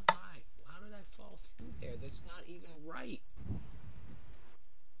 Why? How did I fall through there? That's not even right.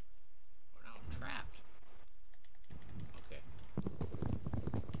 Or now I'm trapped. Okay.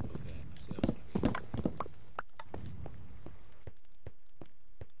 Okay, I see how it's gonna be.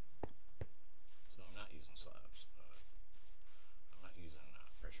 So I'm not using slabs. I'm not using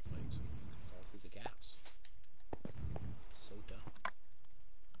pressure plates. I can fall through the gaps. So dumb.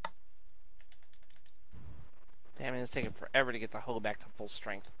 Damn, it's taking forever to get the hoe back to full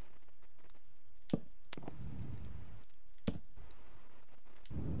strength.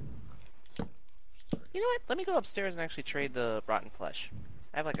 You know what? Let me go upstairs and actually trade the rotten flesh.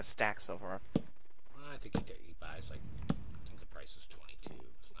 I have like a stack so far. Well, I think he buys like, I think the price is 22.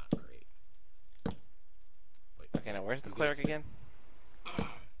 It's not great. Wait, Okay, now where's the cleric again?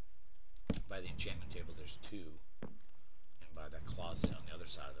 By the enchantment table, there's 2. And by that closet on the other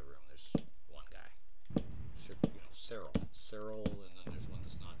side of the room, there's 1 guy. You know, Cyril, and then there's one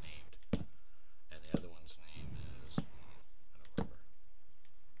that's not named. the other one's name is, I don't remember.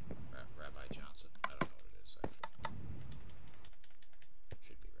 Rabbi Johnson. I don't know what it is, actually.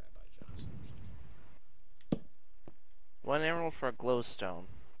 Should be Rabbi Johnson or something. 1 emerald for a glowstone.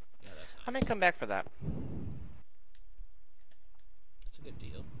 Yeah, that's nice. I may come back for that. That's a good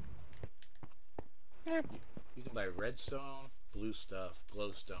deal. Yeah. You can buy redstone, blue stuff,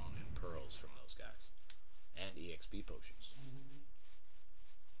 glowstone, and pearls from those guys. And EXP potions.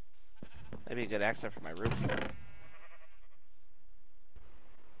 That'd be a good accent for my roof.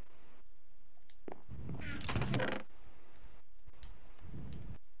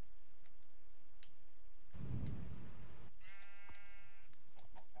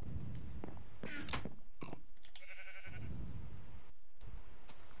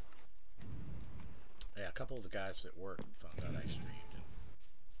 Yeah, a couple of the guys at work found out I streamed, and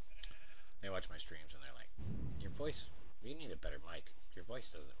they watch my streams, and they're like, "Your voice, you need a better mic. Your voice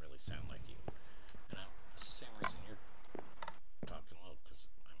doesn't really sound like you." And that's the same reason you're talking low, because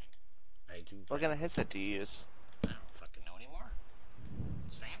I mean, I do. What kind of headset do you use? I don't fucking know anymore.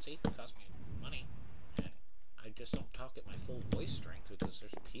 It's fancy. It costs me money, and I just don't talk at my full voice strength because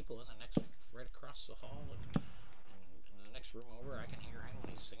there's people in the next, right across the hall, and in the next room over. I can hear him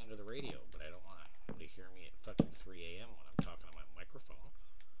when he's singing to the radio, but I don't want to hear me at fucking 3 a.m. when I'm talking on my microphone.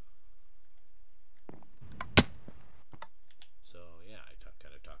 So yeah, I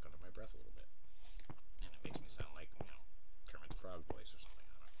kind of talk under my breath a little bit, and it makes me sound like, you know, Kermit the Frog voice or something.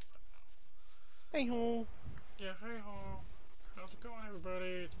 I don't know. Fucking know. Hey ho. Yeah, hey ho. How's it going,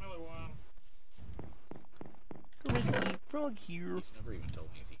 everybody? It's Miller One. Kermit the Frog here. He's never even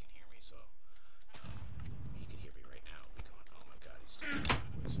told me if he can hear me, so he can hear me right now. Be going, oh my god, he's doing my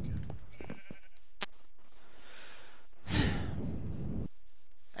voice again.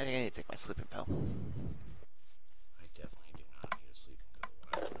 I think I need to take my sleeping pill. I definitely do not need a sleeping pill.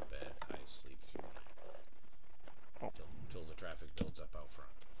 When I go to bed, I sleep through the night. Till the traffic builds up out front.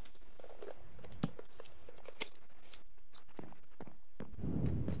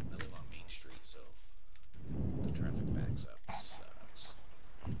 I live on Main Street, so the traffic backs up. Sucks.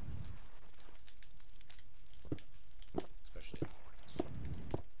 Especially in the mornings.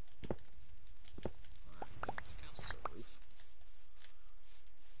 Alright, that counts as a roof.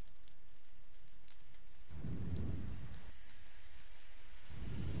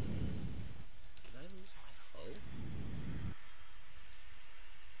 Did I lose my hoe?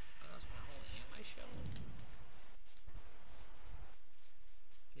 I lost my hoe and my shovel.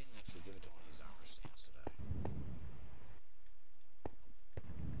 I didn't actually give it to one of these armor stamps, did I?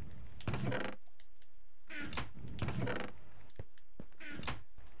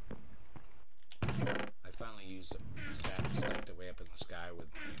 I finally used stacked it way up in the sky with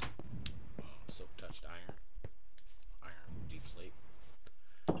my silk-touched iron deep slate.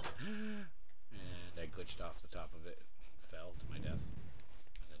 And I glitched off the top of it and fell to my death,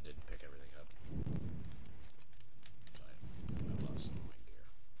 and then didn't pick everything up. So I lost some of my gear.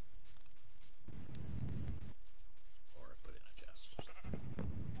 Or I put it in a chest. So I don't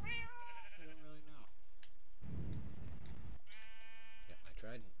really know. Got my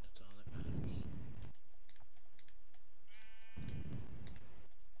trident, that's all that matters.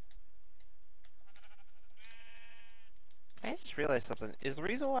 I just realized something. Is the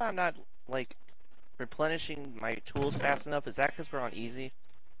reason why I'm not, like, replenishing my tools fast enough, is that because we're on easy?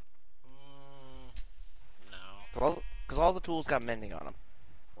 No. Because all the tools got mending on them.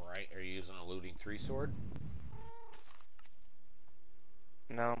 Right, are you using a looting 3 sword?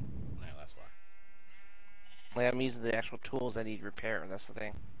 No. No, that's why. Like, I'm using the actual tools that need repair, that's the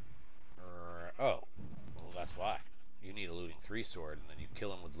thing. Oh, well that's why. You need a looting 3 sword, and then you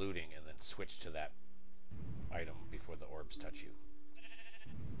kill him with looting, and then switch to that item before the orbs touch you.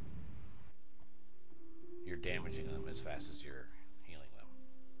 You're damaging them as fast as you're healing them.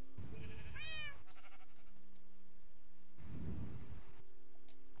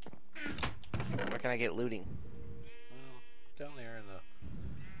 Where can I get looting? Down there in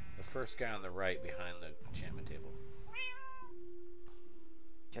the first guy on the right behind the enchantment table.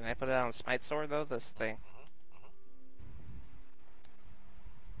 Can I put it on a smite sword, though? That's the thing.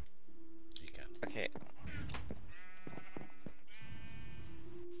 You can. Okay.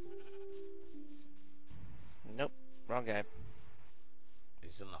 Nope. Wrong guy.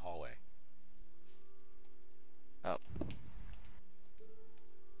 He's in the hallway. Oh.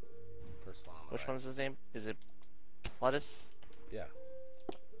 First one on the Which right. one's his name? Is it Plutus? Yeah.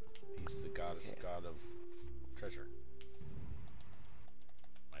 He's the god of treasure.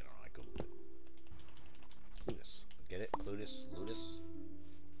 I don't know, I googled it. Plutus. Get it? Plutus? Ludus?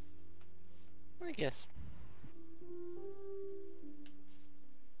 I guess.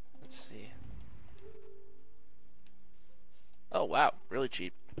 Let's see. wow, really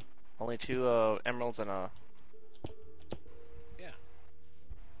cheap. Only 2 emeralds and a... Yeah.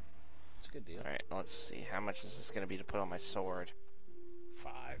 It's a good deal. Alright, let's see. How much is this going to be to put on my sword?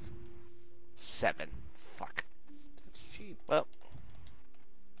 5. 7. Fuck. That's cheap. Well.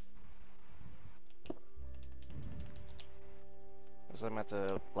 Looks like I'm going to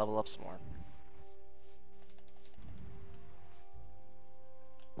have to level up some more.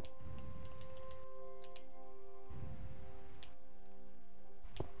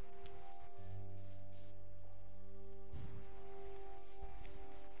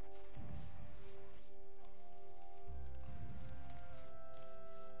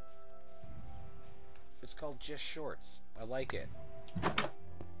 It's called Just Shorts. I like it.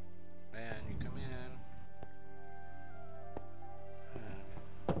 And you come in.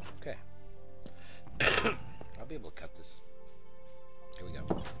 Okay. I'll be able to cut this. Here we go.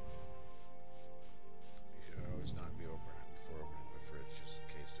 You should always knock me over before opening the fridge, just in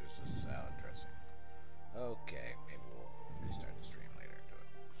case there's a salad dressing. Okay, maybe we'll restart the stream later and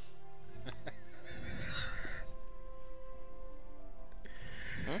do it.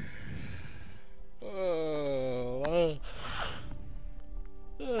 Hmm? Oh.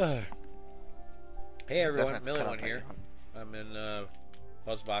 Hey everyone, Millie here. I'm in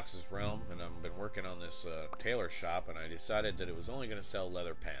Buzzbox's realm, and I've been working on this tailor shop, and I decided that it was only going to sell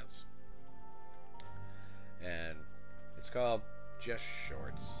leather pants. And it's called Just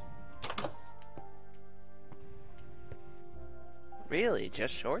Shorts. Really?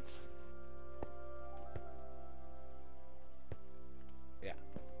 Just shorts? Yeah.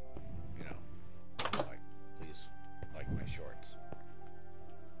 You know, like, please, like my shorts.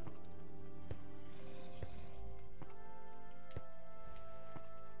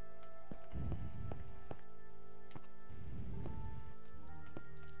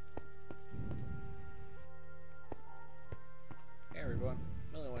 Hey everyone,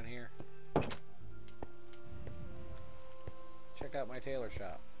 Millie here. Check out my tailor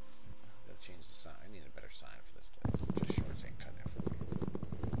shop. Gotta change the sign. I need a better sign for this place. Just Shorts ain't cutting it for me.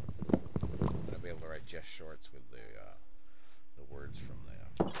 I'm gonna be able to write Just Shorts with the words from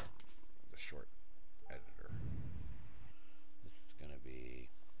the short editor. This is gonna be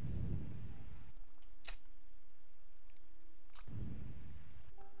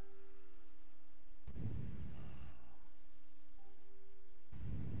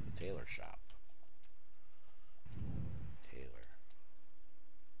the tailor shop. Tailor.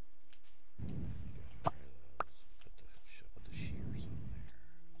 Get rid of those. Put the shears on there.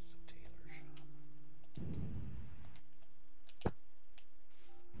 It's a tailor shop.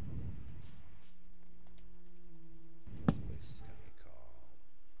 This place is gonna be called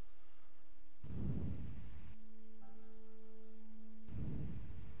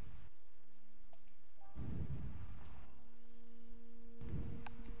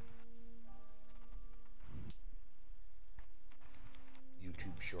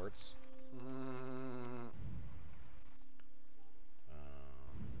YouTube Shorts.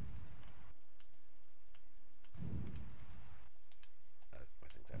 I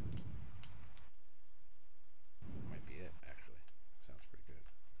think that might be it, actually. Sounds pretty good.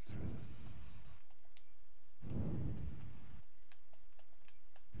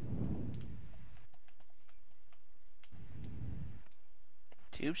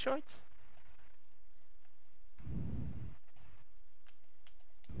 Tube shorts?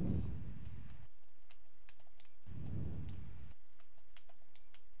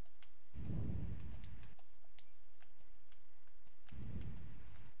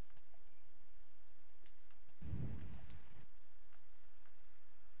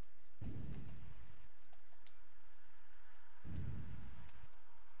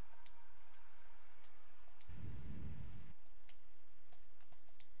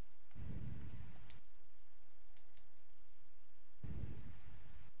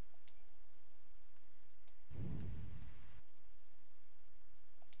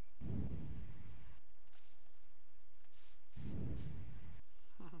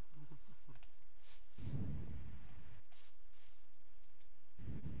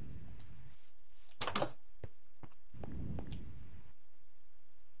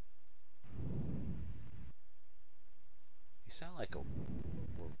 You sound like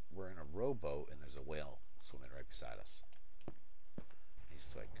we're in a rowboat and there's a whale swimming right beside us.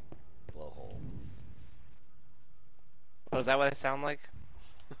 He's like blowhole. Oh, is that what I sound like?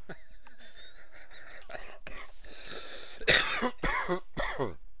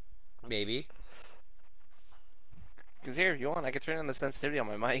 Maybe. Because here, if you want, I can turn on the sensitivity on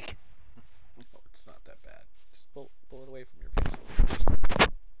my mic. No, it's not that bad. Just pull it away from your face.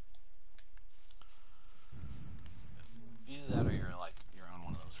 Either that or you're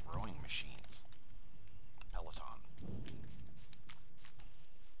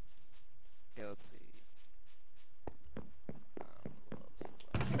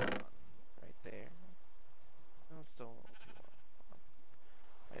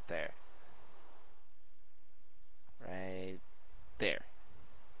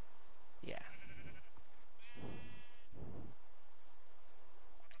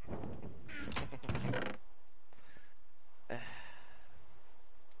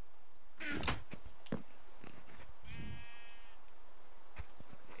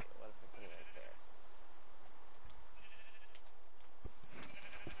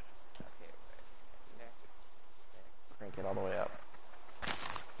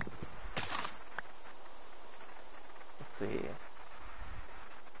see.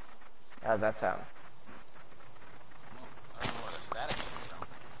 How'd that sound? Well, I don't know where the static came from.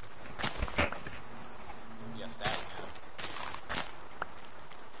 Yeah, static now.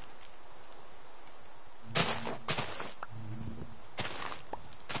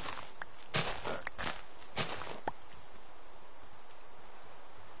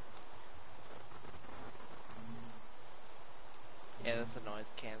 Yeah, that's the noise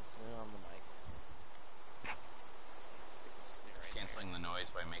canceling on the mic. It's canceling the noise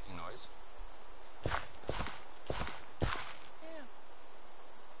by making noise. Yeah.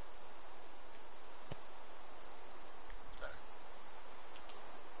 It's better.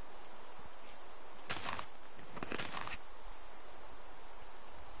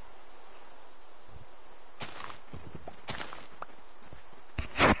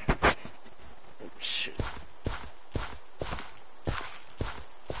 Oh, shoot.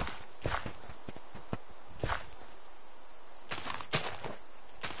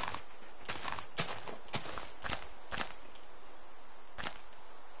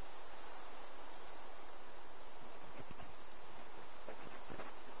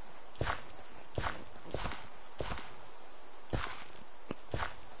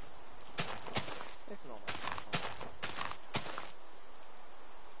 It's normal.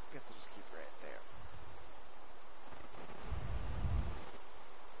 Guess I'll just keep it right there.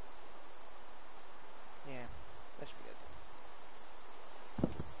 Yeah, that should be good.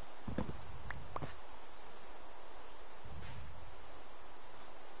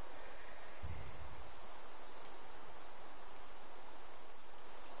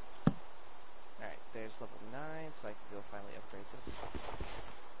 Alright, there's level 9, so I can go finally upgrade this.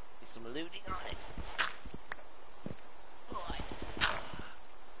 Do some looting on it. Boy.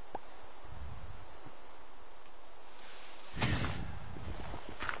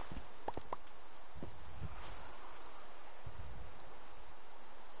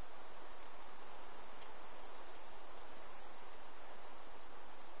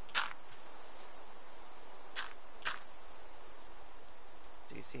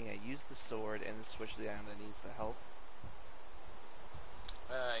 So you're seeing I use the sword and switch the item that needs the health.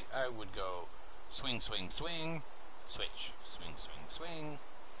 I would go swing, swing, swing, switch, swing, swing, swing,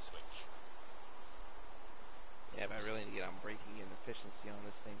 switch. Yeah, but I really need to get on breaking and efficiency on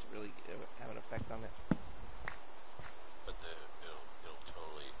this thing to really have an effect on it. But it'll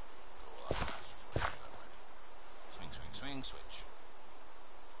totally go a lot faster for you that way. Swing, swing, swing, switch.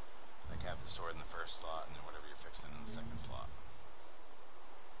 Like have the sword in the first slot and then whatever you're fixing in the second slot.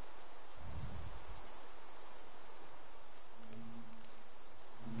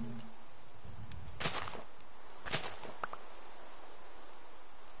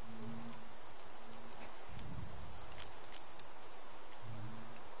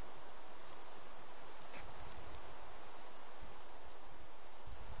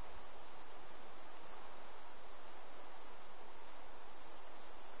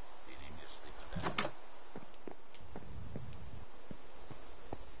 You need me to sleep in bed.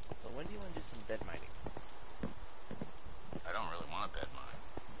 So when do you want to do some bed mining? I don't really want a bed mine.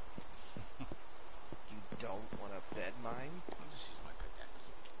 You don't want a bed mine? I'll just use my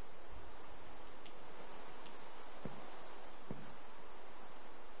pickaxe.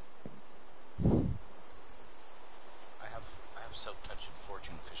 I have Silk Touch and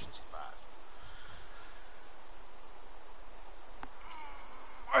Fortune Efficiency 5.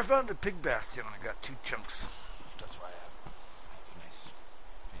 I found a pig bastion and I got 2 chunks. That's why I have nice,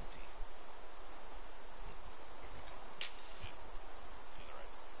 fancy.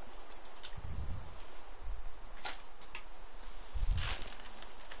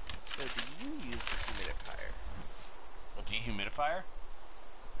 So do you use a humidifier? A dehumidifier?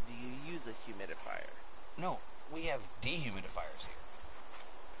 Do you use a humidifier? No, we have dehumidifiers here.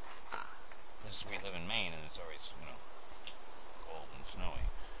 Because we live in Maine and it's always, cold and snowy.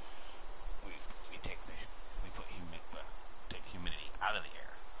 We put take humidity out of the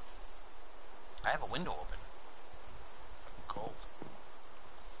air. I have a window open. Fucking cold.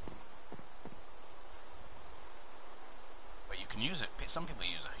 But you can use it. Some people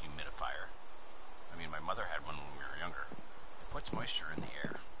use a humidifier. I mean, my mother had one when we were younger. It puts moisture in the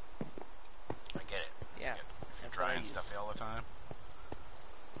air. I get it. Yeah, If you're that's what I drying use. stuff all the time.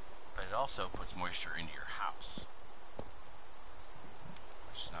 But it also puts moisture into your house.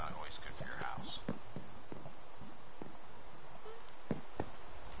 Which is not always good for your house.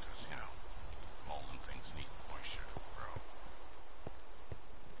 Because, mold and things need moisture to grow.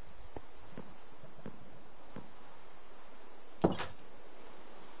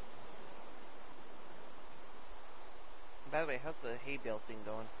 By the way, how's the hay bale thing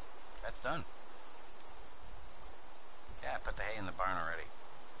going? That's done. Yeah, I put the hay in the barn already.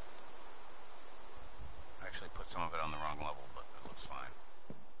 I actually put some of it on the wrong level, but it looks fine.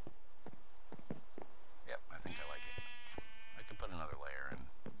 Yep, I think I like it. I could put another layer in.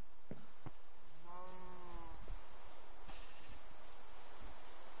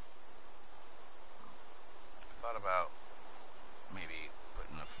 I thought about maybe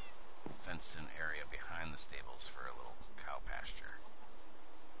putting a fenced-in area behind the stables for a little cow pasture.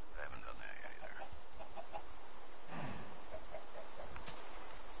 But I haven't done that yet either.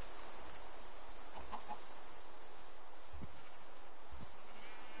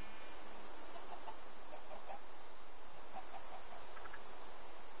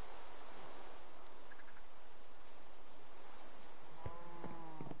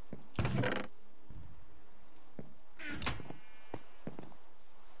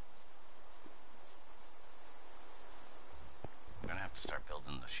 I'm gonna have to start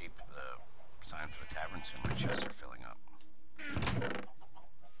building the sign for the tavern soon. My chests are filling up.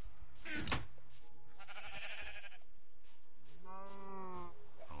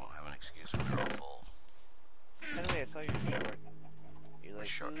 I won't have an excuse when they're all full. By the way, I saw your short. You're like,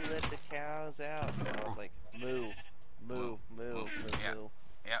 Short. who let the cows out? And I was like, moo, moo, moo, moo, Yeah. moo.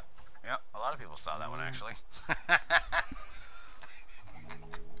 Yep. A lot of people saw that one actually.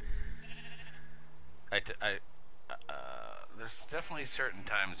 There's definitely certain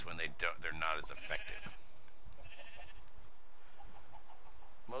times when they're not as effective.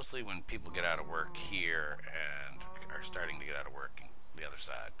 Mostly when people get out of work here and are starting to get out of work the other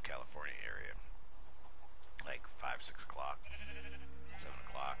side, California area, like 5, 6 o'clock, 7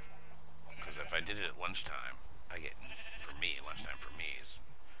 o'clock. Because if I did it at lunchtime, lunchtime for me is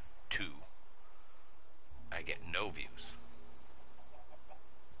 2. I get no views.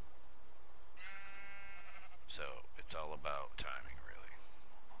 So it's all about timing, really.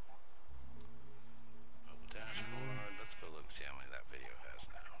 Mobile dashboard. Let's go look and see how many that video has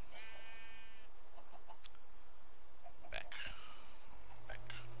now. Back.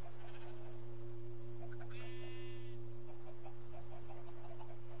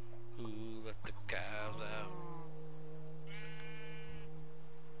 Who let the cows out?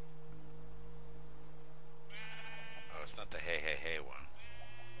 Oh, it's not the hey hey hey one.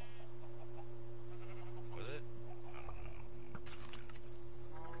 Was it? I don't know.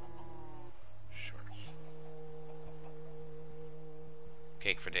 Shorts.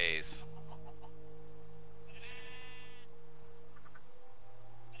 Cake for days.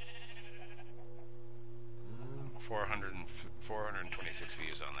 426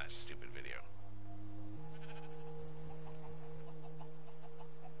 views on that stupid video.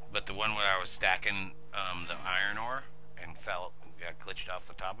 But the one where I was stacking the iron ore and got glitched off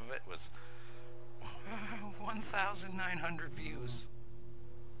the top of it was 1,900 views.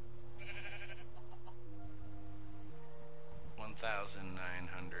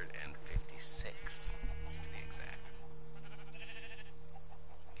 1,956 to be exact.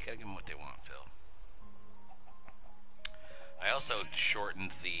 You gotta give them what they want, Phil. I also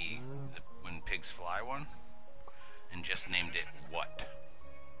shortened the When Pigs Fly one and just named it What.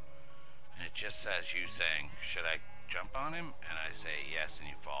 And it just says you saying, should I jump on him? And I say yes, and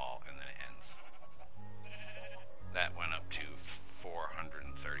you fall, and then it ends. That went up to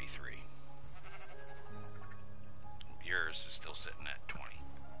 433. Yours is still sitting at 20.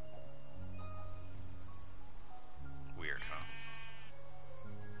 Weird, huh?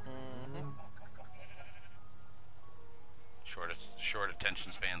 Mm-hmm. Short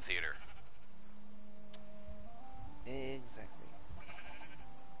attention span theater. Exactly.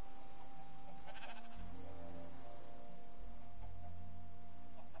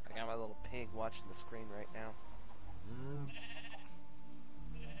 I got my little pig watching the screen right now.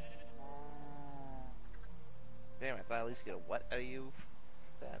 Damn, I thought I'd at least get a what out of you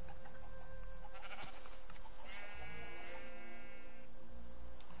for that.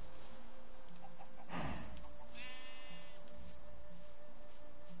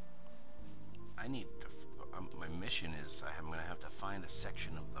 I need to. My mission is I'm going to have to find a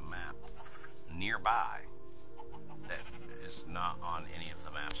section of the map nearby that is not on any of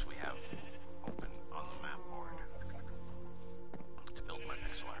the maps we have open on the map board to build my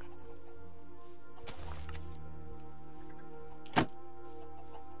pixel art.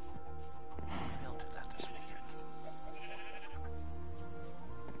 Maybe I'll do that this weekend.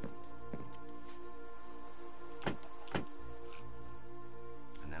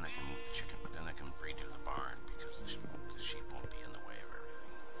 And then I can move the chicken, but then I can redo the barn because the sheep won't be in the way of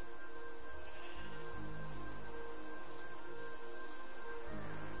everything.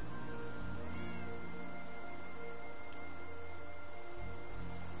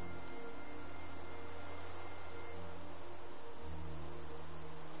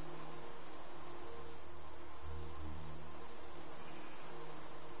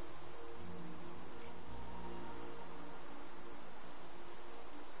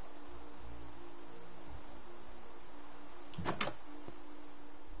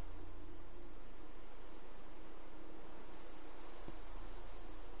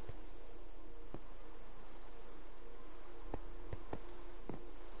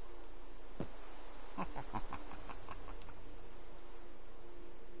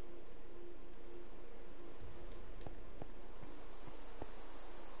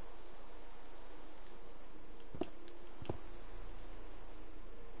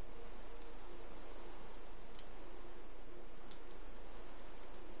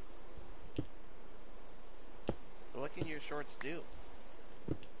 shorts do?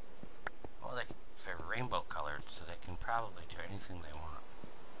 Well, they're rainbow colored, so they can probably do anything they want.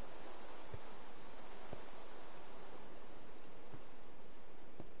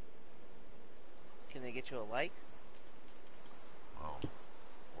 Can they get you a like? Well,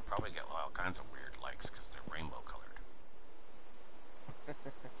 we'll probably get all kinds of weird likes because they're rainbow colored.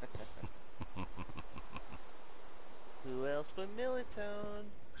 Who else but Militone?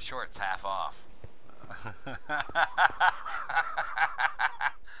 Shorts half off.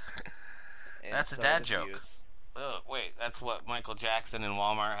 That's a dad joke. Oh, wait, that's what Michael Jackson and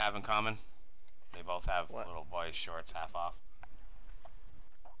Walmart have in common? They both have little boys' shorts half off.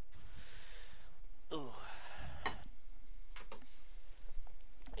 Ooh.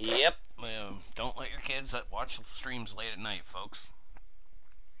 Yep. Don't let your kids watch streams late at night, folks.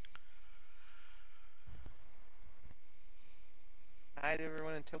 Hi to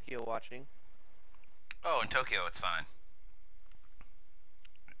everyone in Tokyo watching. Oh, in Tokyo it's fine.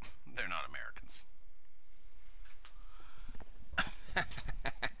 They're not Americans.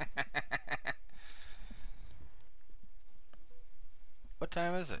 What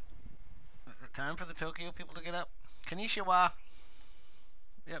time is it? Time for the Tokyo people to get up? Konnichiwa.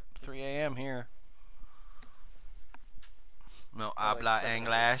 Yep, 3 a.m. here. No habla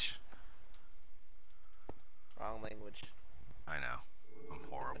English. Wrong language. I know. I'm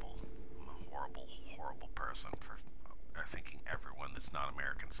horrible. I'm a horrible, horrible person for thinking everyone that's not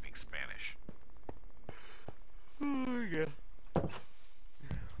American speaks Spanish. Oh, yeah.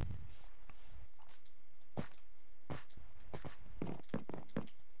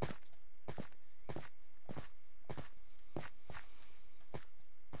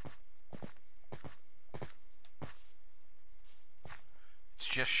 It's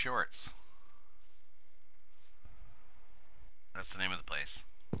just shorts. That's the name of the place.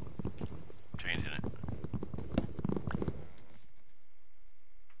 Changing it.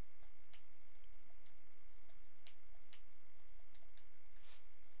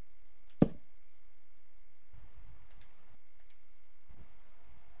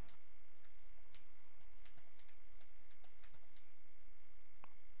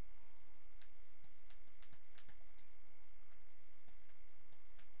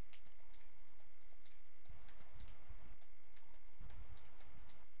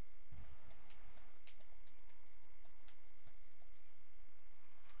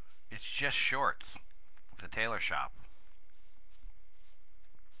 It's just shorts. It's a tailor shop.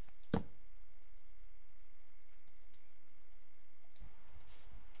 I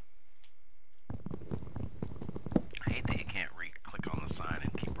hate that you can't click on the sign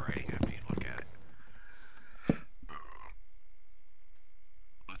and keep writing after you look at it.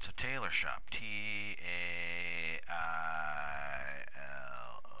 It's a tailor shop. Tailo.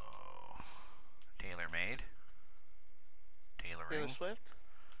 Tailor made. Tailoring. Taylor Swift?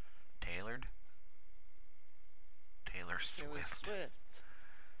 Tailored. Taylor Swift.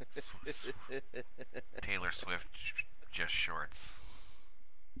 Taylor Swift, just shorts.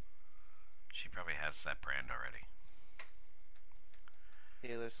 She probably has that brand already.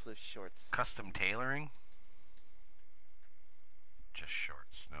 Taylor Swift shorts. Custom tailoring. Just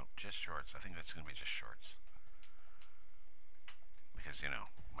shorts. No, just shorts. I think that's going to be just shorts. Because, you know,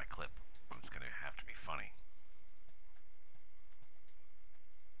 my clip is going to have to be funny.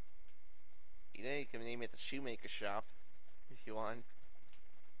 You know, you can name it the Shoemaker Shop if you want.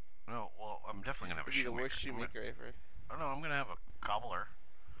 No, well, I'm definitely going to have a It'd be shoemaker. the worst shoemaker ever. Oh, no, I'm going to have a cobbler.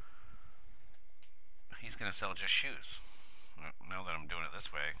 He's going to sell just shoes. Now that I'm doing it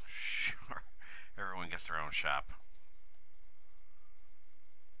this way, sure, everyone gets their own shop.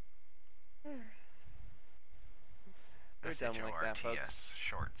 We're dumb like that, folks.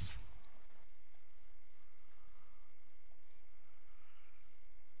 Shorts.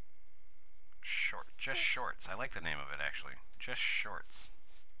 Just shorts. I like the name of it, actually. Just shorts.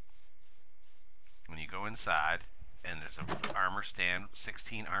 When you go inside, and there's an armor stand,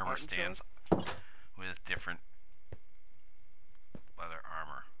 16 armor stands with different leather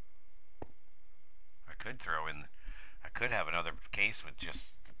armor. I could have another case with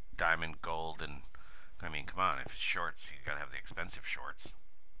just diamond, gold, and, I mean, come on, if it's shorts, you gotta have the expensive shorts.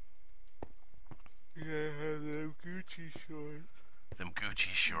 You gotta have them Gucci shorts. Them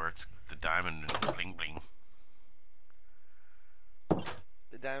Gucci shorts, the diamond and bling bling.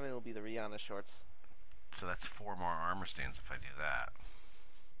 The diamond will be the Rihanna shorts. So that's 4 more armor stands if I do that.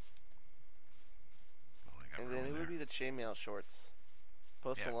 And then it would be the chainmail shorts.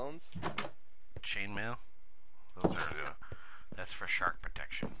 Post Malone's? Chainmail? Those are, that's for shark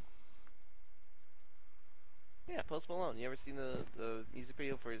protection. Yeah, Post Malone. You ever seen the music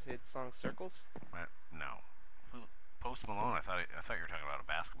video for his hit song Circles? No. Post Malone. I thought you were talking about a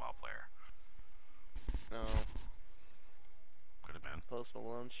basketball player. No, Could have been. Post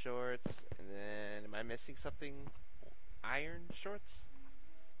Malone shorts, and then am I missing something? Iron shorts?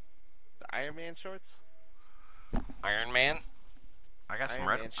 The Iron Man shorts? Iron Man. I got some Iron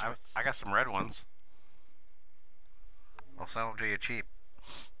red. Man I, shorts. I got some red ones. I'll sell them to you cheap.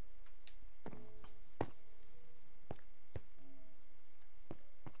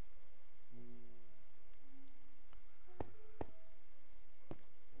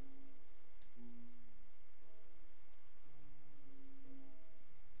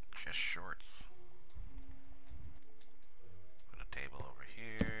 Just shorts. Put a table over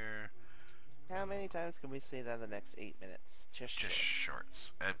here. How many times can we say that in the next 8 minutes? Just Just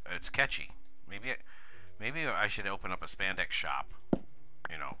shorts. shorts. It's catchy. Maybe I should open up a spandex shop.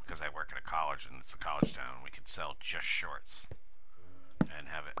 You know, because I work at a college and it's a college town. We could sell just shorts and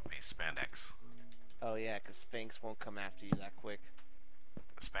have it be spandex. Oh yeah, because Spanx won't come after you that quick.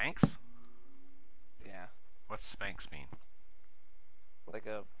 Spanx? Yeah, What's Spanx mean? like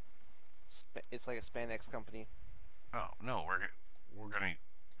a, it's like a spandex company. Oh no, we're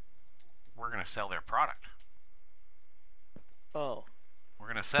gonna sell their product. Oh. We're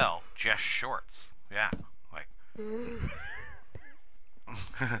gonna sell just shorts. Yeah, like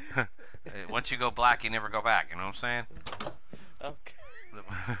once you go black, you never go back. You know what I'm saying? Okay.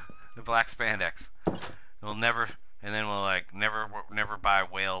 The black spandex. We'll never, and then we'll like never buy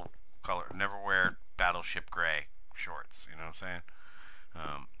whale color, never wear battleship gray shorts. You know what I'm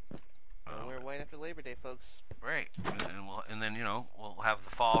saying? Don't wear white after Labor Day, folks. Right, and then we'll have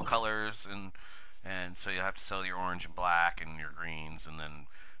the fall colors and so you'll have to sell your orange and black and your greens and then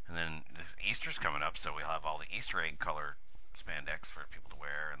Easter's coming up, so we'll have all the Easter egg color spandex for people to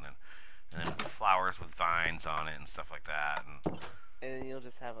wear and then flowers with vines on it and stuff like that and then you'll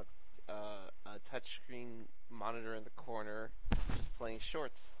just have a touchscreen monitor in the corner, just playing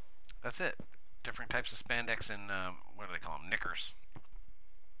shorts. that's it. Different types of spandex and what do they call them? Knickers.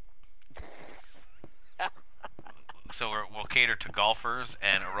 So we'll cater to golfers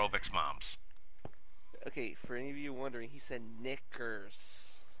and aerobics moms. Okay, for any of you wondering, he said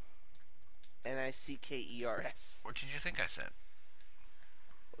knickers. Nickers. What did you think I said?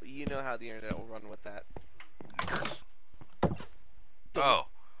 You know how the internet will run with that. Knickers? Oh.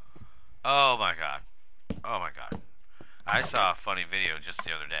 Oh my god. Oh my god. I saw a funny video just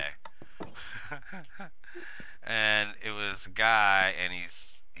the other day. And it was a guy and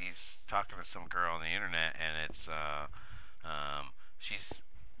he's talking to some girl on the internet and it's she's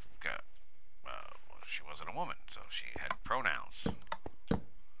got well, she wasn't a woman, so she had pronouns.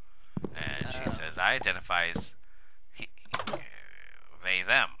 And she says, I identify as they,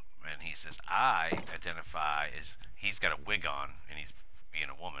 them. And he says, I identify as, he's got a wig on, and he's being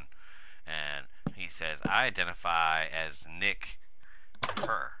a woman. And he says, I identify as Nick,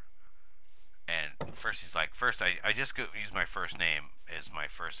 her. And first he's like, I just use my first name as my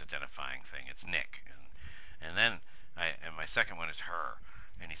first identifying thing. It's Nick. And then, and my second one is her.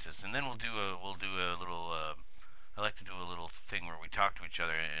 And he says, and then we'll do a little, I like to do a little thing where we talk to each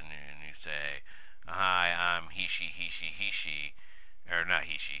other and you say, hi, I'm he, she, or not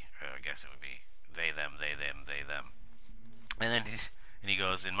he, she, I guess it would be they, them, they, them. And then he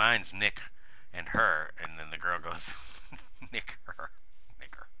goes, and mine's Nick and her, and then the girl goes, Nick, her.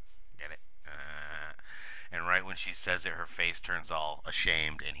 Get it? And right when she says it, her face turns all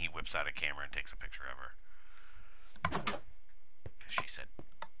ashamed, and he whips out a camera and takes a picture of her. She said,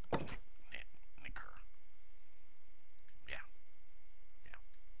 Nick, her. Yeah.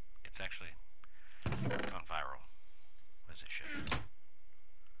 It's actually gone viral, as it should.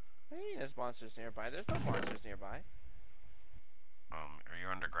 Hey, there's monsters nearby. There's no monsters nearby. Are you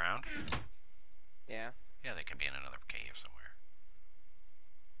underground? Yeah. Yeah, they could be in another cave somewhere.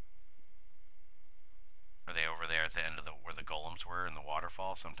 Are they over there at the end of where the golems were in the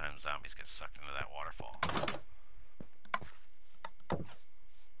waterfall? Sometimes zombies get sucked into that waterfall.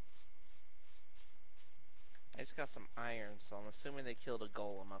 I just got some iron, so I'm assuming they killed a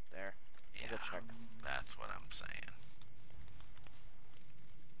golem up there. Yeah, check. That's what I'm saying.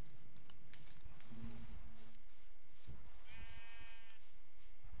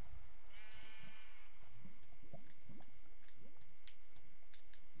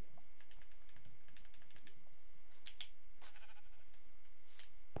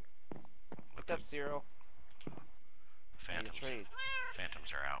 What's up, Zero?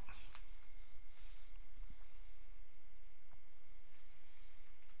 Phantoms are out.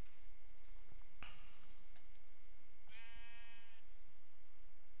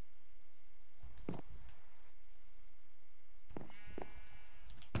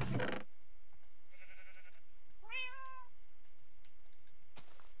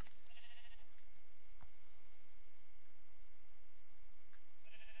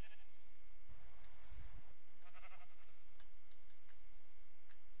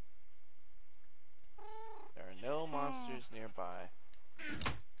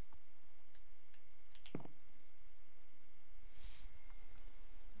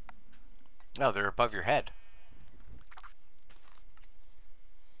 No, they're above your head.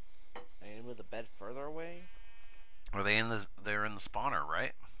 I need to move the bed further away. Are they in the? They're in the spawner,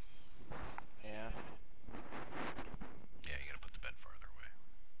 right? Yeah. Yeah, you gotta put the bed farther away.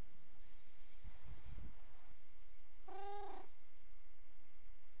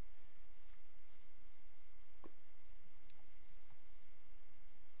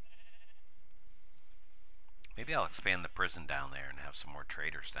 Maybe I'll expand the prison down there and have some more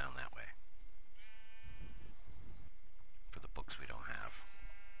traders down that way. For the books we don't have.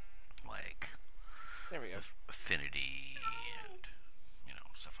 Like There we go. affinity and, you know,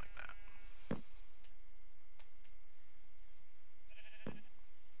 stuff like that.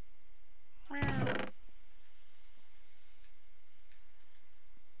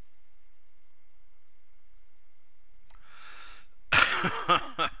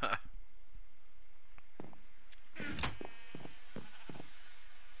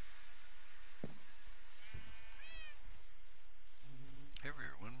 Hey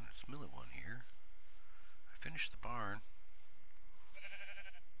everyone, it's Millie1 here. I finished the barn.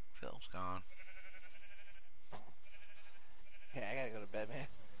 Phil's gone. Yeah, I gotta go to bed, man.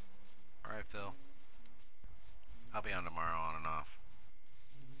 Alright, Phil. I'll be on tomorrow, on and off.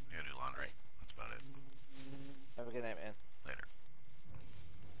 I gotta do laundry. That's about it. Have a good night, man. Later.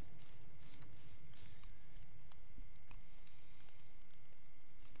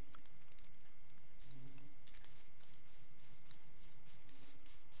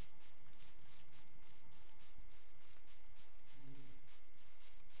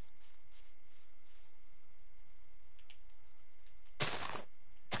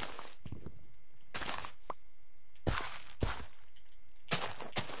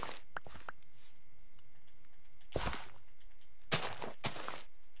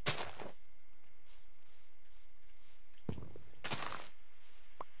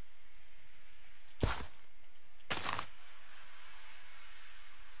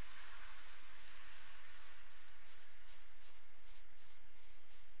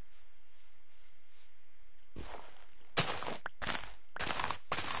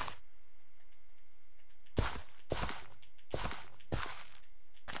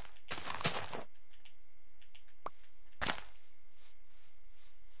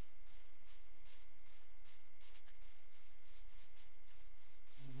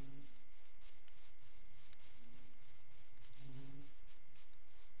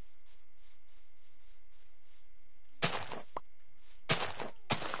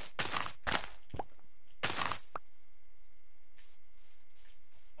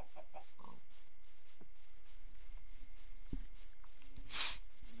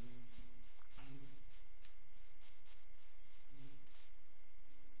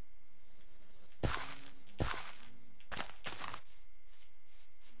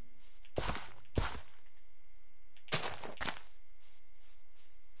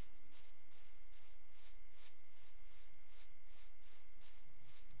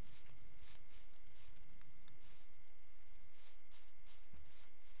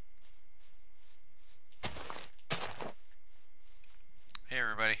 Hey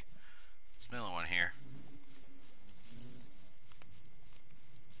everybody, it's Millie1 here.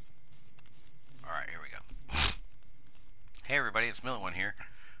 Alright, here we go. Hey everybody, it's Millie1 here.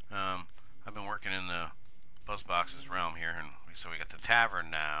 I've been working in the Buzzbox's realm here, and so we got the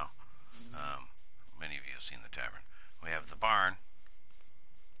tavern now. Many of you have seen the tavern. We have the barn,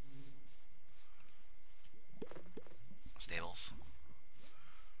 stables.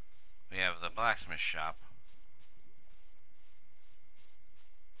 We have the blacksmith shop,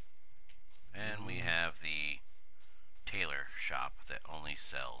 and we have the tailor shop that only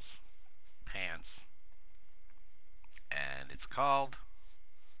sells pants, and it's called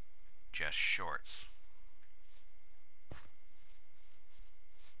Just Shorts.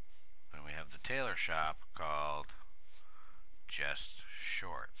 And we have the tailor shop called Just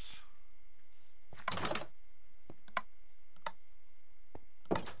Shorts.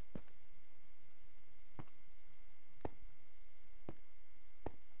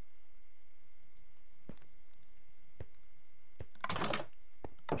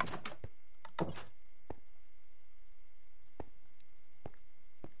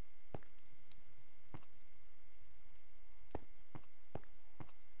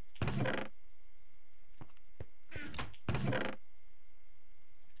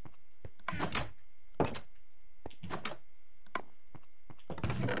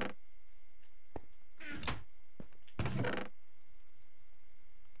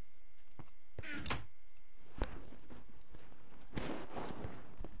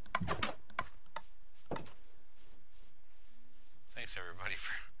 Thanks everybody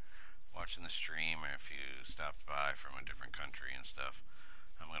for watching. watching the stream or if you stopped by from a different country and stuff.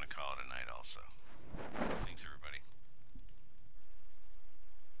 I'm going to call it a night also. Thanks, everybody.